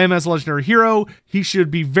 Him as a legendary hero, he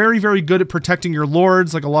should be very, very good at protecting your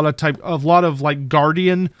lords, like a lot of like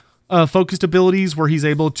guardian focused abilities, where he's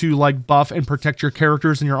able to like buff and protect your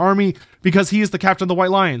characters in your army, because he is the captain of the White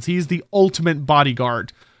Lions. He's the ultimate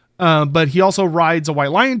bodyguard. But he also rides a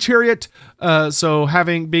white lion chariot. So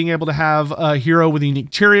being able to have a hero with a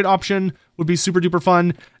unique chariot option would be super duper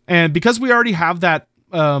fun. And because we already have that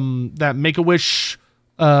Make-A-Wish,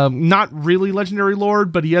 not really legendary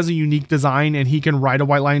lord, but he has a unique design and he can ride a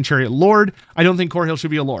white lion chariot lord, I don't think Korhil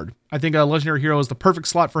should be a lord. I think a legendary hero is the perfect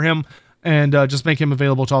slot for him, and just make him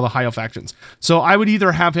available to all the high elf factions. So I would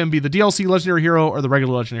either have him be the DLC legendary hero or the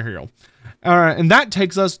regular legendary hero. And that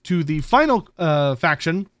takes us to the final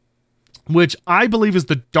faction, which I believe is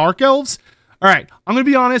the Dark Elves. All right, I'm going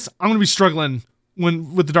to be honest, I'm going to be struggling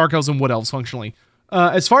with the Dark Elves and Wood Elves functionally.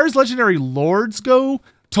 As far as legendary lords go,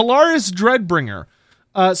 Talaris Dreadbringer.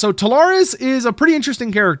 So Talaris is a pretty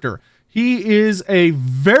interesting character. He is a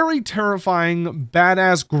very terrifying,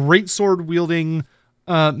 badass, greatsword wielding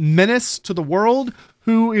menace to the world,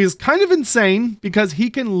 who is kind of insane because he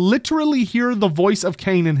can literally hear the voice of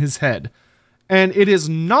Cain in his head. And it is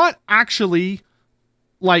not actually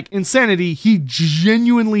like insanity. He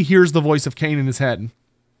genuinely hears the voice of Cain in his head,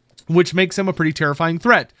 which makes him a pretty terrifying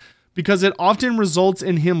threat, because it often results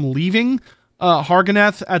in him leaving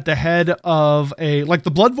Harganeth at the head of like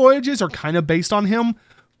the Blood Voyages are kind of based on him,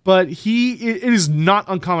 but it is not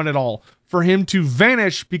uncommon at all for him to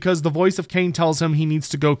vanish because the voice of Cain tells him he needs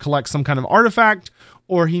to go collect some kind of artifact,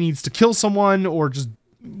 or he needs to kill someone, or just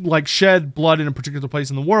like shed blood in a particular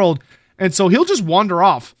place in the world. And so he'll just wander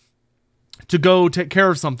off to go take care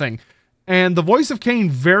of something. And the voice of Cain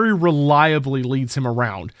very reliably leads him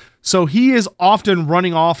around. So he is often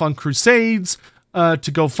running off on crusades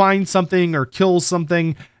to go find something or kill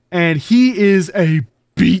something. And he is a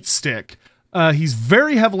beat stick. He's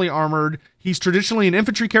very heavily armored. He's traditionally an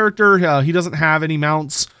infantry character. He doesn't have any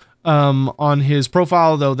mounts on his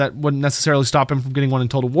profile, though that wouldn't necessarily stop him from getting one in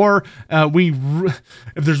Total War. If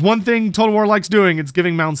there's one thing Total War likes doing, it's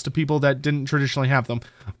giving mounts to people that didn't traditionally have them.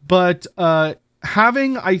 But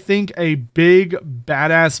having, I think, a big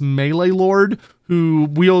badass melee lord who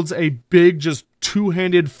wields a big, just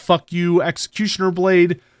two-handed fuck you executioner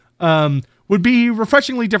blade would be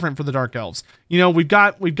refreshingly different for the Dark Elves. You know, we've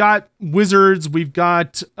got wizards, we've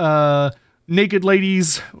got naked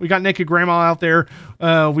ladies, we got naked grandma out there,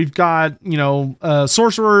 we've got,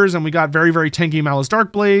 sorcerers, and we got very, very tanky Malice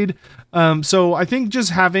Darkblade. So I think just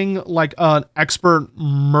having like an expert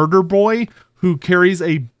murder boy who carries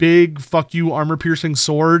a big fuck you armor piercing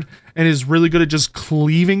sword and is really good at just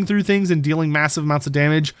cleaving through things and dealing massive amounts of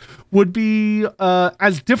damage would be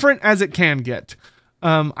as different as it can get.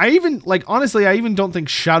 I even don't think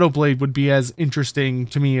Shadowblade would be as interesting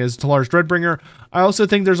to me as Talaris Dreadbringer. I also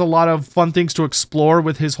think there's a lot of fun things to explore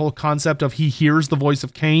with his whole concept of he hears the voice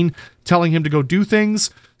of Cain telling him to go do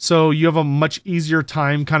things. So you have a much easier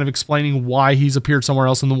time kind of explaining why he's appeared somewhere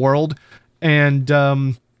else in the world. And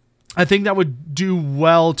I think that would do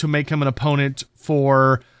well to make him an opponent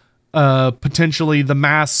for potentially the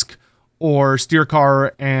Mask or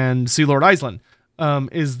Steercar and Sea Lord Island.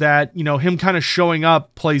 is that, you know, him kind of showing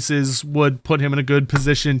up places would put him in a good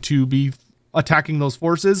position to be attacking those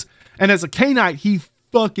forces. And as a K-Knight, he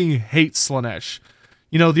fucking hates Slaanesh.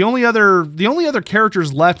 You know, the only other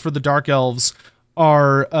characters left for the Dark Elves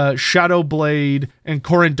are Shadowblade and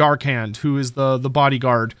Corrin Darkhand, who is the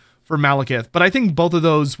bodyguard for Malekith. But I think both of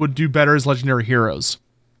those would do better as legendary heroes.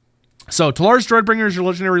 So Talaris Dreadbringer is your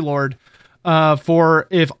legendary lord. For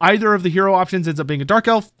if either of the hero options ends up being a Dark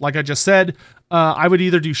Elf, like I just said, I would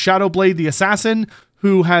either do Shadowblade the Assassin,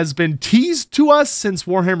 who has been teased to us since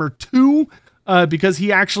Warhammer 2, because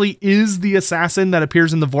he actually is the assassin that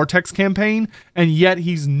appears in the Vortex campaign, and yet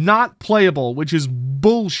he's not playable, which is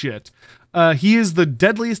bullshit. He is the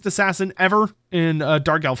deadliest assassin ever in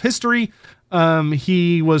Dark Elf history.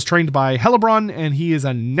 He was trained by Hellebron, and he is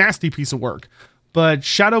a nasty piece of work. But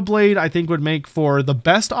Shadowblade, I think, would make for the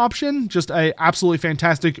best option, just a absolutely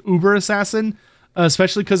fantastic uber assassin,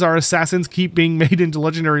 especially because our assassins keep being made into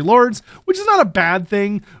legendary lords, which is not a bad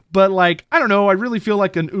thing, but like, I don't know, I really feel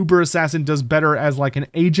like an uber assassin does better as like an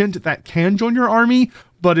agent that can join your army,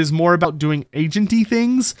 but is more about doing agenty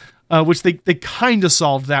things, which they kind of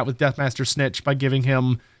solved that with Deathmaster Snitch by giving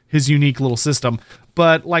him his unique little system.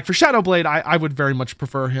 But like for Shadowblade, I would very much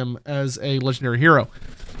prefer him as a legendary hero.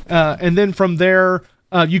 And then from there,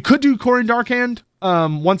 you could do Corrin Darkhand.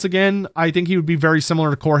 Once again, I think he would be very similar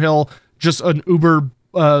to Corhill, just an uber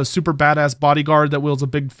super badass bodyguard that wields a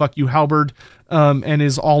big fuck you halberd, and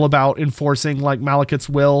is all about enforcing like Malekith's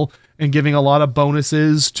will and giving a lot of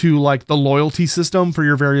bonuses to like the loyalty system for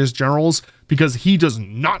your various generals, because he does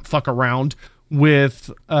not fuck around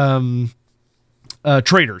with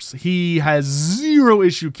traitors. He has zero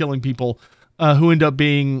issue killing people who end up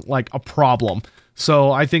being like a problem.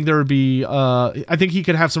 So I think there would be, I think he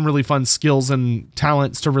could have some really fun skills and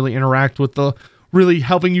talents to really interact with really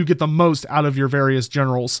helping you get the most out of your various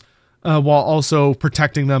generals, while also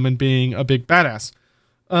protecting them and being a big badass.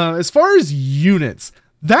 As far as units,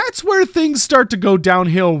 that's where things start to go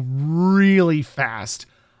downhill really fast.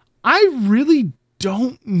 I really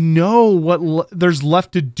don't know what there's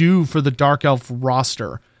left to do for the Dark Elf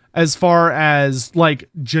roster as far as like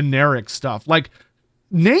generic stuff. Like,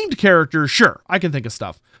 named characters, sure, I can think of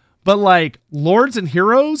stuff. But like lords and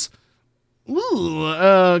heroes,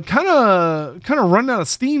 kind of running out of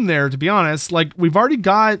steam there, to be honest. Like, we've already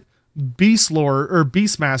got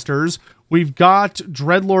Beastmasters, we've got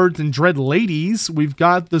Dreadlords and Dreadladies, we've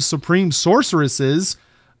got the Supreme Sorceresses.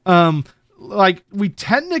 Like, we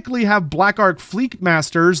technically have Black Ark Fleet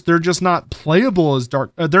Masters. They're just not playable as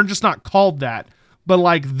dark. They're just not called that. But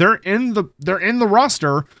like, they're in the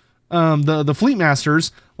roster. The Fleet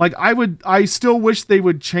Masters, like I still wish they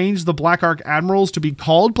would change the Black Ark Admirals to be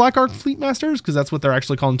called Black Ark Fleet Masters, because that's what they're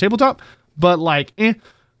actually called in tabletop. But like, we're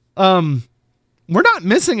not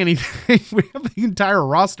missing anything. We have the entire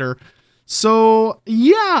roster. So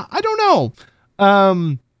yeah, I don't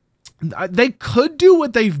know. They could do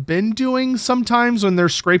what they've been doing sometimes when they're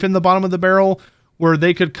scraping the bottom of the barrel, where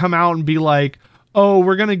they could come out and be like, oh,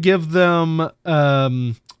 we're going to give them,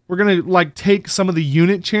 we're going to like take some of the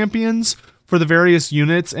unit champions for the various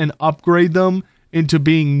units and upgrade them into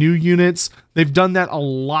being new units. They've done that a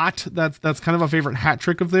lot. That's kind of a favorite hat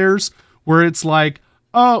trick of theirs, where it's like,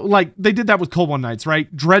 oh, like they did that with Cold One Knights, right?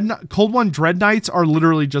 Cold One Dread Knights are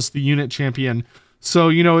literally just the unit champion. So,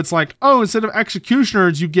 you know, it's like, oh, instead of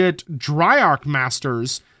Executioners, you get Dryarch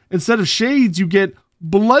Masters. Instead of Shades, you get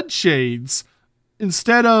Blood Shades.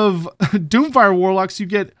 Instead of Doomfire Warlocks, you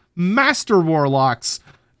get Master Warlocks.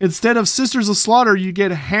 Instead of Sisters of Slaughter, you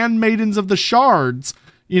get Handmaidens of the Shards.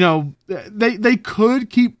 You know, they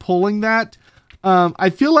could keep pulling that.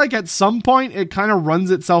 I feel like at some point it kind of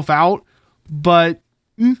runs itself out. But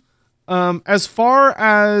as far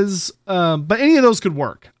as, but any of those could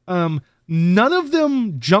work. None of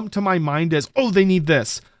them jump to my mind as, oh, they need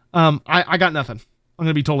this. I got nothing. I'm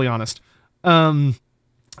going to be totally honest.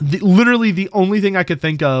 Literally the only thing I could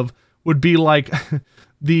think of would be like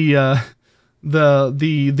the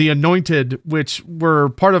Anointed, which were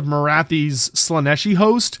part of Marathi's Slaaneshi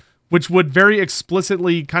host, which would very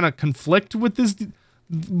explicitly kind of conflict with this,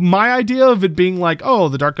 my idea of it being like, oh,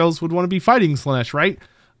 the Dark Elves would want to be fighting Slaanesh, right?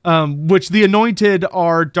 Which the Anointed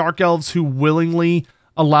are Dark Elves who willingly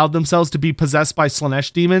allowed themselves to be possessed by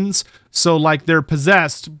Slaanesh demons. So like, they're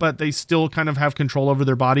possessed, but they still kind of have control over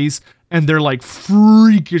their bodies, and they're like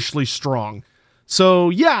freakishly strong. So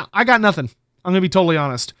yeah, I got nothing. I'm gonna be totally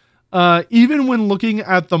honest. Even when looking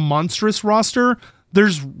at the monstrous roster,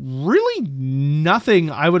 there's really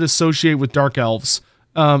nothing I would associate with Dark Elves,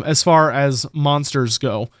 as far as monsters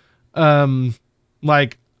go.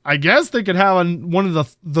 Like, I guess they could have one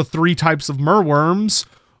of the three types of merworms,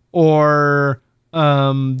 or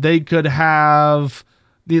They could have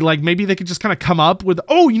maybe they could just kind of come up with,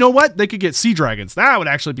 oh, you know what? They could get sea dragons. That would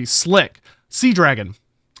actually be slick. Sea dragon.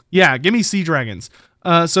 Yeah, give me sea dragons.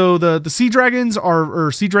 So the sea dragons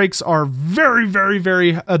or sea drakes are very, very,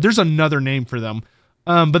 very, there's another name for them.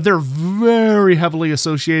 But they're very heavily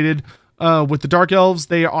associated, with the dark elves.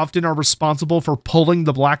 They often are responsible for pulling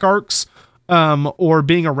the black arcs, or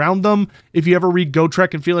being around them. If you ever read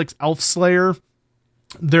Gotrek and Felix Elfslayer,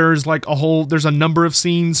 there's a number of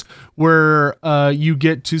scenes where you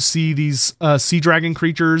get to see these sea dragon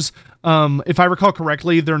creatures. If I recall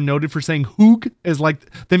correctly, they're noted for saying hoog, as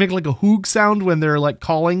they make like a hoog sound when they're like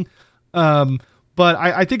calling. But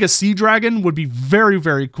I think a sea dragon would be very,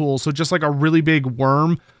 very cool. So just like a really big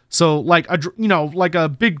worm. So like a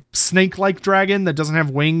big snake-like dragon that doesn't have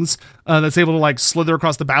wings, that's able to like slither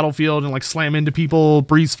across the battlefield and like slam into people,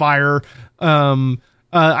 breathe fire.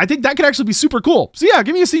 I think that could actually be super cool. So yeah,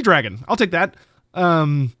 give me a sea dragon. I'll take that.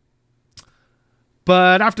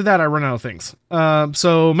 But after that, I run out of things.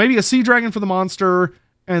 So maybe a sea dragon for the monster,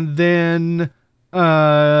 and then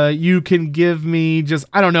you can give me just,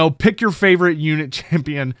 I don't know, pick your favorite unit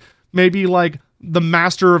champion. Maybe like the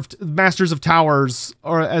Masters of Towers,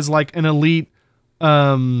 or as like an elite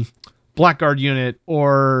Blackguard unit,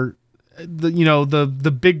 or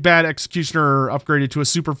the big bad Executioner upgraded to a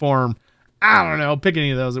super form. I don't know. Pick any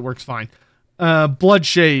of those. It works fine. Blood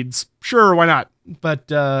Shades. Sure, why not?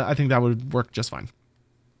 But I think that would work just fine.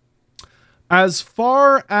 As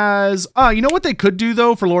far as... you know what they could do,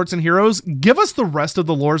 though, for Lords and Heroes? Give us the rest of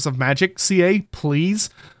the Lords of Magic, CA, please.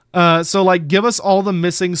 So, like, give us all the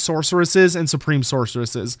missing Sorceresses and Supreme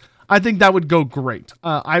Sorceresses. I think that would go great.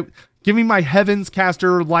 Give me my Heavens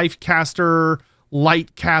Caster, Life Caster,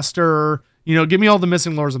 Light Caster... give me all the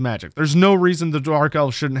missing lores of Magic. There's no reason the Dark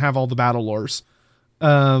Elves shouldn't have all the battle lores.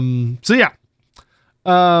 So yeah.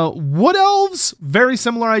 Wood Elves, very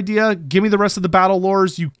similar idea. Give me the rest of the battle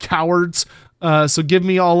lores, you cowards. So give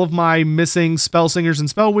me all of my missing Spell Singers and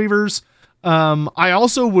Spell Weavers. I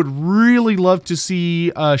also would really love to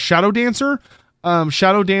see Shadow Dancer.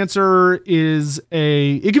 Shadow Dancer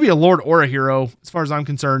it could be a Lord or a hero, as far as I'm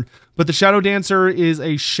concerned. But the Shadow Dancer is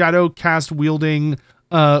a shadow cast wielding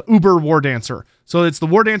Uber War Dancer. So it's the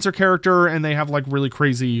War Dancer character, and they have like really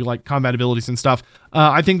crazy like combat abilities and stuff.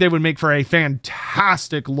 I think they would make for a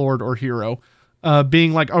fantastic Lord or hero,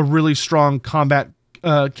 being like a really strong combat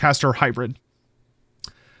caster hybrid.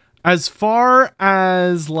 As far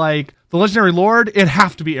as like the Legendary Lord, it'd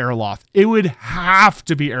have to be Erloth. It would have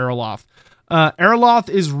to be Erloth. Erloth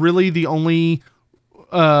is really the only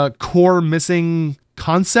core missing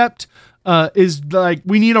concept. Is like,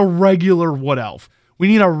 we need a regular Wood Elf. We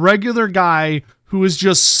need a regular guy who is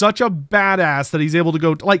just such a badass that he's able to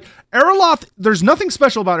go like Erloth. There's nothing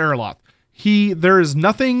special about Erloth. He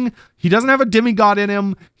doesn't have a demigod in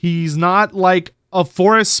him. He's not like a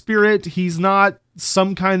forest spirit. He's not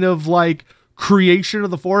some kind of like creation of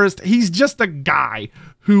the forest. He's just a guy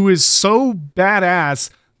who is so badass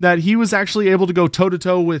that he was actually able to go toe to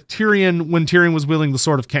toe with Tyrion when Tyrion was wielding the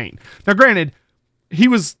Sword of Cain. Now, granted, he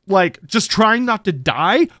was like just trying not to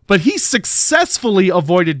die, but he successfully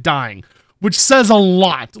avoided dying, which says a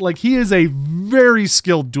lot. Like, he is a very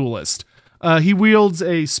skilled duelist. He wields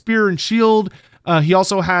a spear and shield. He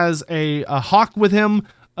also has a hawk with him,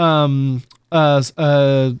 Skarn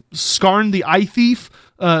the Eye Thief,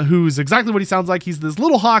 who's exactly what he sounds like. He's this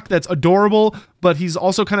little hawk that's adorable, but he's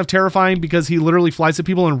also kind of terrifying because he literally flies at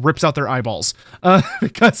people and rips out their eyeballs,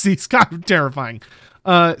 because he's kind of terrifying.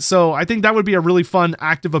 So I think that would be a really fun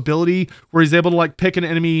active ability where he's able to like pick an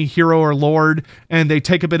enemy hero or lord, and they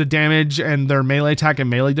take a bit of damage, and their melee attack and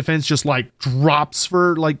melee defense just like drops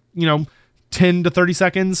for like, 10 to 30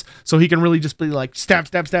 seconds. So he can really just be like stab,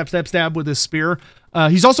 stab, stab, stab, stab with his spear.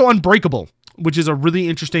 He's also unbreakable, which is a really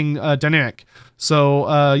interesting dynamic.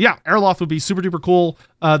 So yeah, Erloth would be super duper cool.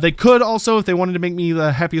 They could also, if they wanted to make me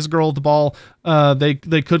the happiest girl at the ball, they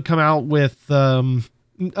could come out with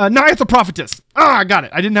Nyeth the Prophetess. I got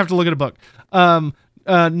it. I didn't have to look at a book.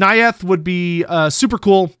 Nyeth would be super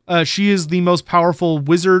cool. She is the most powerful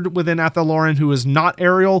wizard within Athaloran who is not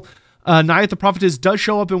Ariel. Nyeth the Prophetess does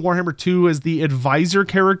show up in Warhammer 2 as the advisor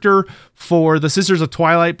character for the Sisters of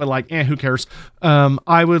Twilight, but like, who cares?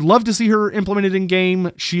 I would love to see her implemented in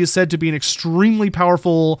game. She is said to be an extremely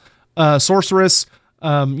powerful sorceress.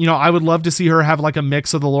 I would love to see her have like a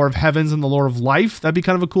mix of the lore of heavens and the lore of life. That'd be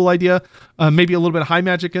kind of a cool idea. Maybe a little bit of high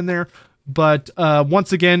magic in there. But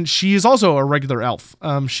once again, she is also a regular elf.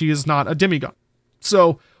 She is not a demigod.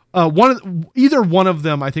 So either one of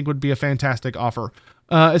them, I think, would be a fantastic offer.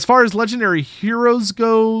 As far as legendary heroes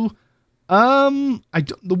go,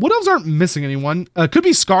 The Wood Elves aren't missing anyone. Could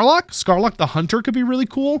be Scarlock. Scarlock the Hunter could be really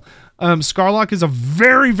cool. Scarlock is a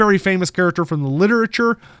very, very famous character from the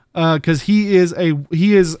literature, because he is an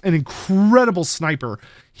incredible sniper.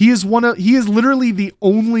 He is literally the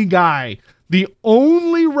only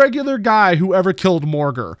regular guy who ever killed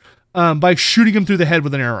Morgur, by shooting him through the head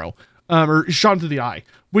with an arrow, or shot him through the eye,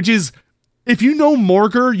 which is, if you know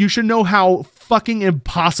Morgur, you should know how fucking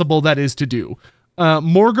impossible that is to do.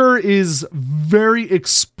 Morgur is very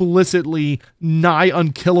explicitly nigh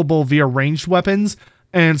unkillable via ranged weapons,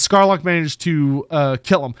 and Scarlock managed to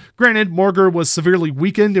kill him. Granted, Morgur was severely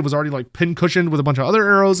weakened. It was already like pin cushioned with a bunch of other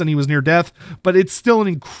arrows, and he was near death, but it's still an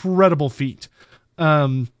incredible feat.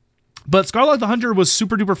 But Scarlock the Hunter was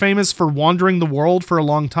super duper famous for wandering the world for a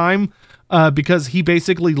long time, because he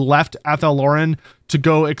basically left Athel Loren to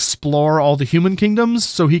go explore all the human kingdoms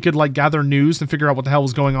so he could like gather news and figure out what the hell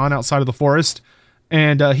was going on outside of the forest.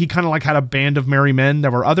 And he kind of like had a band of merry men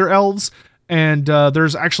that were other elves. And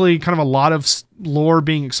there's actually kind of a lot of lore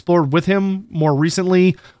being explored with him more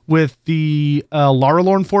recently with the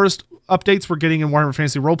Laralorn Forest updates we're getting in Warhammer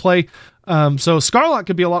Fantasy Roleplay. So Scarlock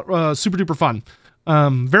could be a lot super duper fun.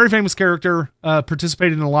 Very famous character,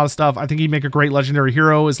 participated in a lot of stuff. I think he'd make a great legendary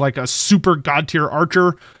hero, is like a super god tier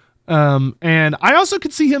archer. And I also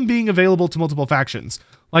could see him being available to multiple factions.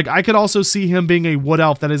 Like, I could also see him being a Wood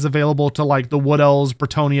Elf that is available to, like, the Wood Elves,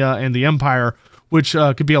 Bretonia, and the Empire, which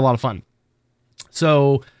could be a lot of fun.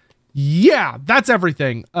 So, yeah, that's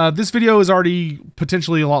everything. This video is already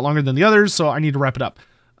potentially a lot longer than the others, so I need to wrap it up.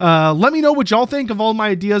 Let me know what y'all think of all my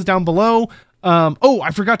ideas down below. Oh,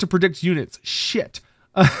 I forgot to predict units. Shit.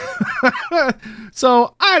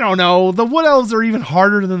 So, I don't know. The Wood Elves are even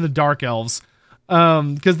harder than the Dark Elves,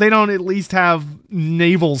 because they don't at least have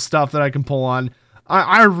naval stuff that I can pull on.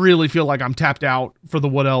 I really feel like I'm tapped out for the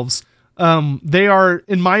Wood Elves. They are,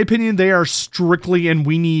 in my opinion, they are strictly, and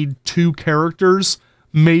we need 2 characters,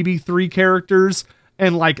 maybe 3 characters,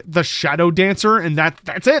 and like the Shadow Dancer, and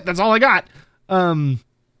that's it. That's all I got.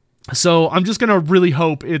 So I'm just gonna really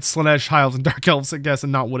hope it's Slaanesh, High Elves, and Dark Elves, I guess,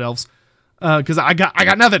 and not Wood Elves. Because I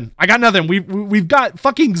got nothing. I got nothing. We've got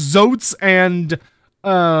fucking Tzeentch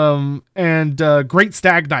and Great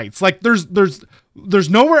Stag Knights. Like there's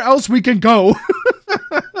nowhere else we can go.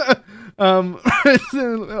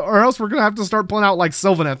 Or else we're gonna have to start pulling out like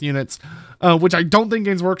Sylvaneth units, which I don't think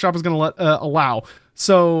Games Workshop is gonna allow.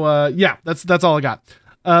 So yeah, that's all I got.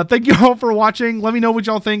 Thank you all for watching. Let me know what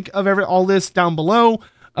y'all think of all this down below.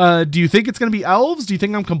 Do you think it's gonna be elves? Do you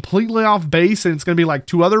think I'm completely off base and it's gonna be like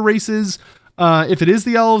 2 other races? If it is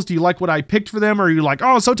the elves, do you like what I picked for them? Or are you like,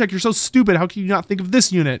 oh, Sotek, you're so stupid. How can you not think of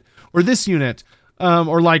this unit or this unit?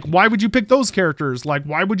 Or like, why would you pick those characters? Like,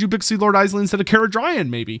 why would you pick Sea Lord Isley instead of Caradryan,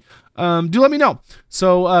 maybe? Do let me know.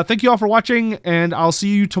 So thank you all for watching, and I'll see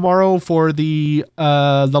you tomorrow for the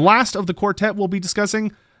last of the quartet we'll be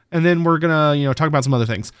discussing, and then we're gonna talk about some other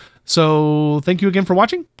things. So thank you again for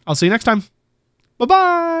watching. I'll see you next time.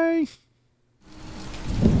 Bye-bye.